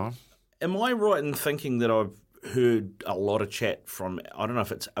plenty of time. Am I right in thinking that I've heard a lot of chat from, I don't know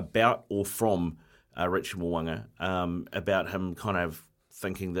if it's about or from Richie Mo'onga, about him kind of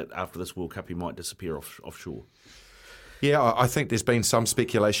thinking that after this World Cup he might disappear offshore? Yeah, I think there's been some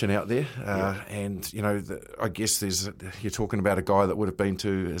speculation out there, and I guess you're talking about a guy that would have been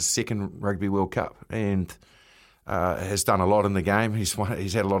to his second Rugby World Cup and has done a lot in the game. He's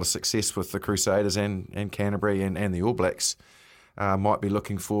had a lot of success with the Crusaders and Canterbury and the All Blacks. Might be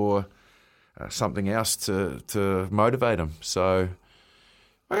looking for something else to motivate him. So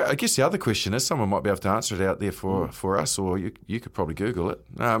I guess the other question is, someone might be able to answer it out there for us, or you could probably Google it.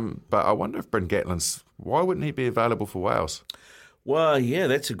 But I wonder if Bryn Gatland's, why wouldn't he be available for Wales? Well, yeah,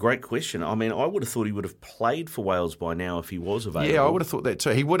 that's a great question. I mean, I would have thought he would have played for Wales by now if he was available. Yeah, I would have thought that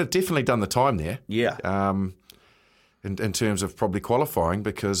too. He would have definitely done the time there. Yeah. In terms of probably qualifying,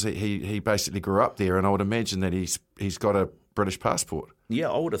 because he basically grew up there, and I would imagine that he's got a British passport.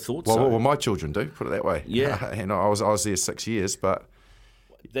 Yeah, I would have thought so. Well, my children do, put it that way. Yeah. And I was there 6 years, but...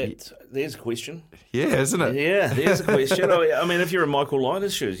 There's a question. Yeah, isn't it? Yeah, there's a question. I mean, if you're in Michael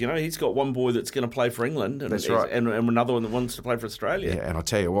Lyner's shoes, he's got one boy that's going to play for England, and, that's right. and another one that wants to play for Australia. Yeah, and I'll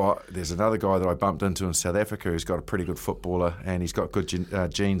tell you what, there's another guy that I bumped into in South Africa who's got a pretty good footballer, and he's got good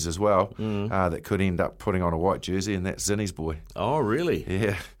genes as well, that could end up putting on a white jersey, and that's Zinni's boy. Oh, really?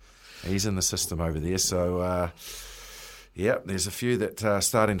 Yeah, he's in the system over there, so... Yep, there's a few that are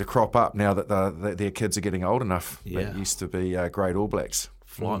starting to crop up now that their kids are getting old enough. Yeah. They used to be great All Blacks.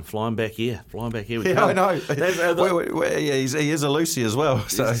 Flying back here. Yeah, I know. He is a Lucy as well.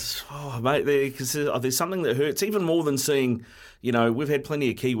 So, mate, there's something that hurts even more than seeing. We've had plenty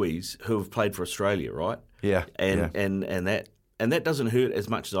of Kiwis who have played for Australia, right? Yeah, and that doesn't hurt as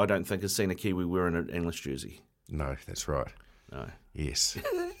much as I don't think as seeing a Kiwi wearing an English jersey. No, that's right. No. Yes.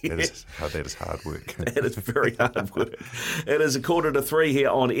 That is hard work. That is very hard work. It is 2:45 here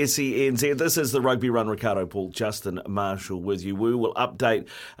on SENZ. This is the Rugby Run. Ricardo Paul, Justin Marshall with you. We will update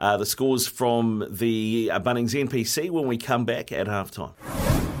the scores from the Bunnings NPC when we come back at halftime.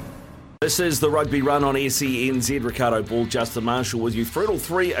 This is the Rugby Run on SENZ. Ricardo Ball, Justin Marshall with you through till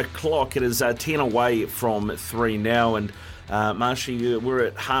 3 o'clock. It is 10 away from 3 now, and Marshy, we're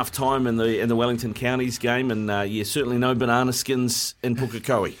at half time in the Wellington Counties game, and certainly no banana skins in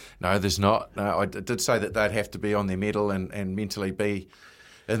Pukekohe. No, there's not. I did say that they'd have to be on their mettle and mentally be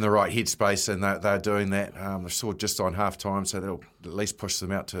in the right headspace, and they're doing that. They saw just on half time, so they'll at least push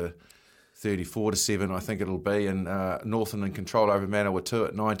them out to 34-7, I think it'll be, and Northern in control over Manawatu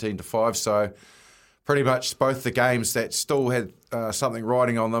at 19-5. So pretty much both the games that still had something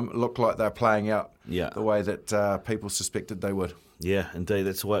riding on them look like they're playing out the way that people suspected they would. Yeah, indeed,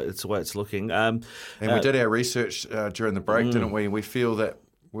 that's the way it's looking. And we did our research during the break, didn't we? We feel that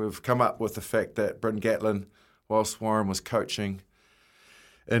we've come up with the fact that Bryn Gatlin, whilst Warren was coaching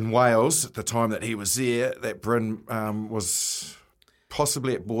in Wales at the time that he was there, that Bryn was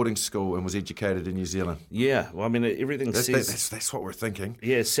possibly at boarding school and was educated in New Zealand. Yeah, well, I mean, everything says... That's what we're thinking.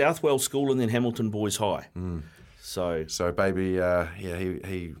 Yeah, Southwell School and then Hamilton Boys High. So baby,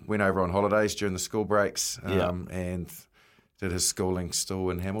 he went over on holidays during the school breaks and did his schooling still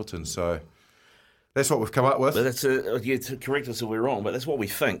in Hamilton. So that's what we've come up with. But that's to correct us if we're wrong, but that's what we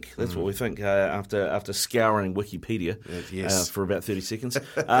think. That's what we think after scouring Wikipedia for about 30 seconds.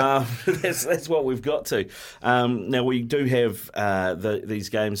 That's what we've got to. Now, we do have these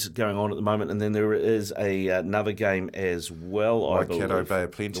games going on at the moment, and then there is another game as well, Waikato Bay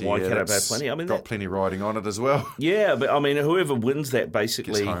of Plenty. Waikato Bay of Plenty. I mean, got plenty riding on it as well. Yeah, but I mean, whoever wins that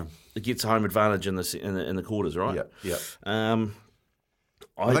basically gets home advantage in the quarters, right? Yeah.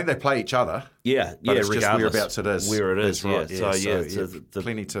 I think they play each other. Yeah, but it's regardless just whereabouts it is. Where it is, right. So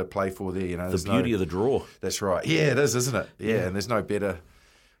plenty to play for there. The beauty of the draw. That's right. Yeah, it is, isn't it? Yeah, and there's no better,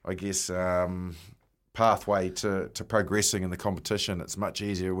 I guess, pathway to progressing in the competition. It's much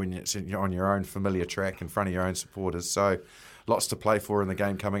easier when it's on your own familiar track in front of your own supporters. So lots to play for in the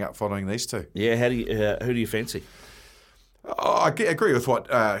game coming up following these two. Yeah, who do you fancy? I agree with what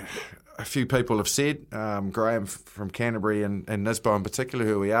a few people have said. Graham from Canterbury and Nisbo in particular,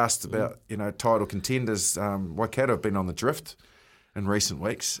 who we asked about, title contenders. Waikato have been on the drift in recent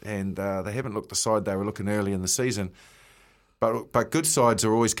weeks, and they haven't looked the side they were looking early in the season. But good sides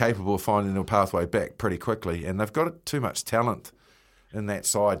are always capable of finding their pathway back pretty quickly, and they've got too much talent in that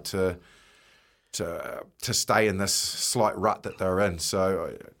side to stay in this slight rut that they're in.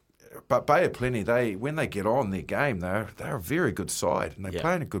 So. But Bay of Plenty, when they get on their game, they're a very good side, and they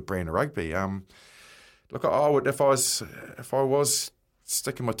play in a good brand of rugby. Look, I would if I was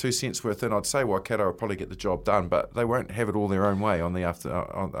sticking my 2 cents worth in, I'd say Waikato will probably get the job done, but they won't have it all their own way on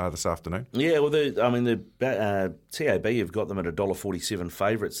this afternoon. Yeah, well, the TAB have got them at $1.47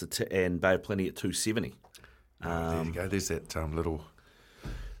 favourites, and Bay of Plenty at $2.70. There you go. There's that little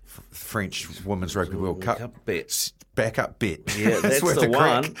French Women's Rugby World Cup bet. Backup bet. Yeah, that's the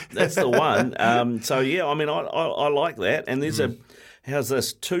one. That's the one. So yeah, I mean, I like that. And there's how's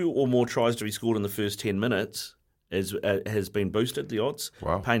this? 2 or more tries to be scored in the first 10 minutes has been boosted. The odds.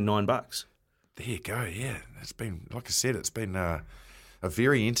 Wow. Paying $9. There you go. Yeah, it's been, like I said, it's been a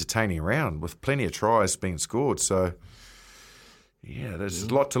very entertaining round with plenty of tries being scored. So yeah, there's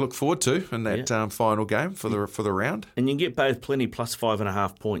a lot to look forward to in that final game for the round. And you can get both Plenty plus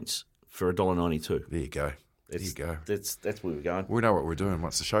 5.5 points for $1.92. There you go. There you go. That's where we're going. We know what we're doing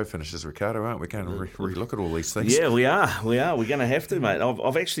once the show finishes, Ricardo, aren't we? We're going to re-look at all these things. Yeah, we are. We're going to have to, mate.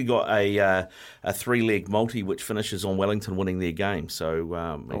 I've actually got a 3-leg multi which finishes on Wellington winning their game. So,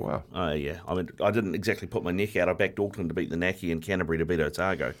 oh wow. Yeah. I mean, I didn't exactly put my neck out. I backed Auckland to beat the Naki and Canterbury to beat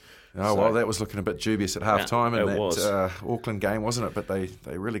Otago. Oh, well, that was looking a bit dubious at half time in that Auckland game, wasn't it? But they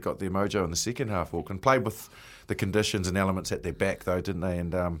really got their mojo in the second half. Auckland played with the conditions and elements at their back, though, didn't they?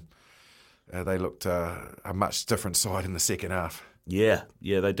 And they looked a much different side in the second half. Yeah,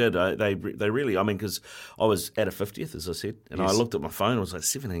 they did. They really, I mean, because I was at a 50th, as I said, and I looked at my phone, I was like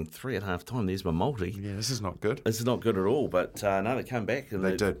 17-3 at half time. There's my multi. Yeah, this is not good. This is not good at all, but no, they came back. And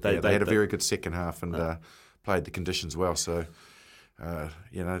they did. They had a very good second half and played the conditions well. So,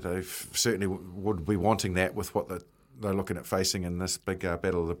 they certainly would be wanting that with what they're looking at facing in this big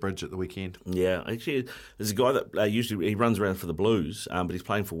Battle of the Bridge at the weekend. Yeah, actually, there's a guy that usually he runs around for the Blues, but he's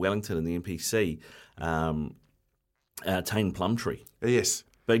playing for Wellington in the NPC, Tane Plumtree. Yes.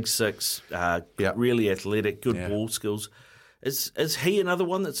 Big 6, really athletic, good ball skills. Is he another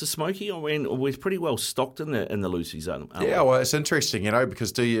one that's a smoky? I mean, we're pretty well stocked in the Lucy zone. Yeah, well, it's interesting,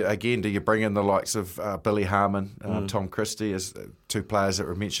 because do you bring in the likes of Billy Harmon, Tom Christie as two players that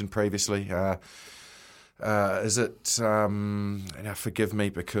were mentioned previously? Is it? Now forgive me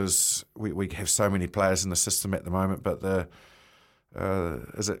because we have so many players in the system at the moment, but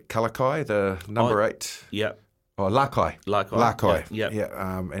is it Kalakai, the number 8? Yeah. Oh, Lakai.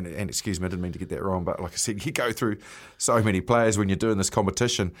 Yeah. And excuse me, I didn't mean to get that wrong, but like I said, you go through so many players when you're doing this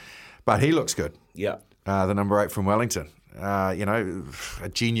competition, but he looks good. Yeah. The number 8 from Wellington, a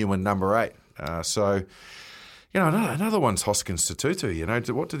genuine number 8. So, another one's Hoskins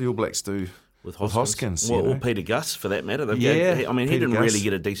Tututu. What do the All Blacks do with Hoskins? Or Peter Gus, for that matter. He didn't really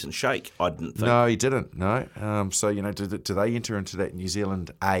get a decent shake, I didn't think. No, he didn't, no. So, do they enter into that New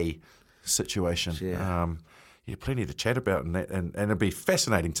Zealand A situation? Yeah. Plenty to chat about in that, and it'll be a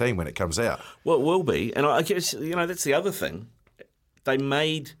fascinating team when it comes out. Well, it will be, and I guess that's the other thing. They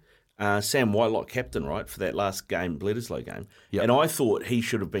made Sam Whitelock captain, right, for that last game, Bledisloe game, and I thought he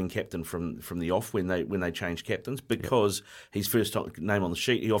should have been captain from the off when they changed captains because his first name on the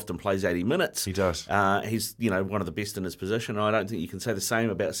sheet. He often plays 80 minutes. He does. He's one of the best in his position. I don't think you can say the same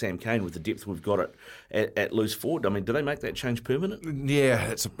about Sam Cane with the depth we've got at loose forward. I mean, do they make that change permanent? Yeah,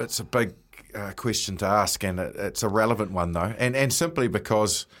 it's a big question to ask, and it's a relevant one though, and simply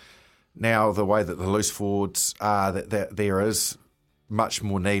because now the way that the loose forwards are, that there is much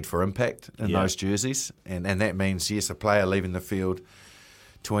more need for impact in those jerseys, and that means a player leaving the field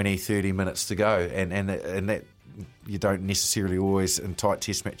 20, 30 minutes to go, and that you don't necessarily always in tight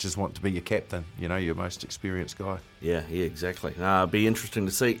test matches want to be your captain, your most experienced guy. Yeah, exactly. Be interesting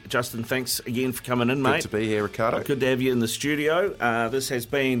to see. Justin, thanks again for coming in, mate. Good to be here, Ricardo. Good to have you in the studio. This has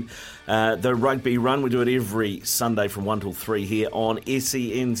been the Rugby Run. We do it every Sunday from 1 till 3 here on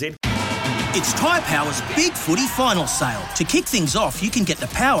SENZ. It's Tyre Power's Big Footy Final Sale. To kick things off, you can get the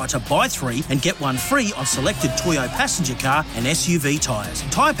power to buy 3 and get 1 free on selected Toyo passenger car and SUV tyres.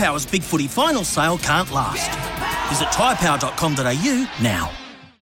 Tyre Power's Big Footy Final Sale can't last. Visit tyrepower.com.au now.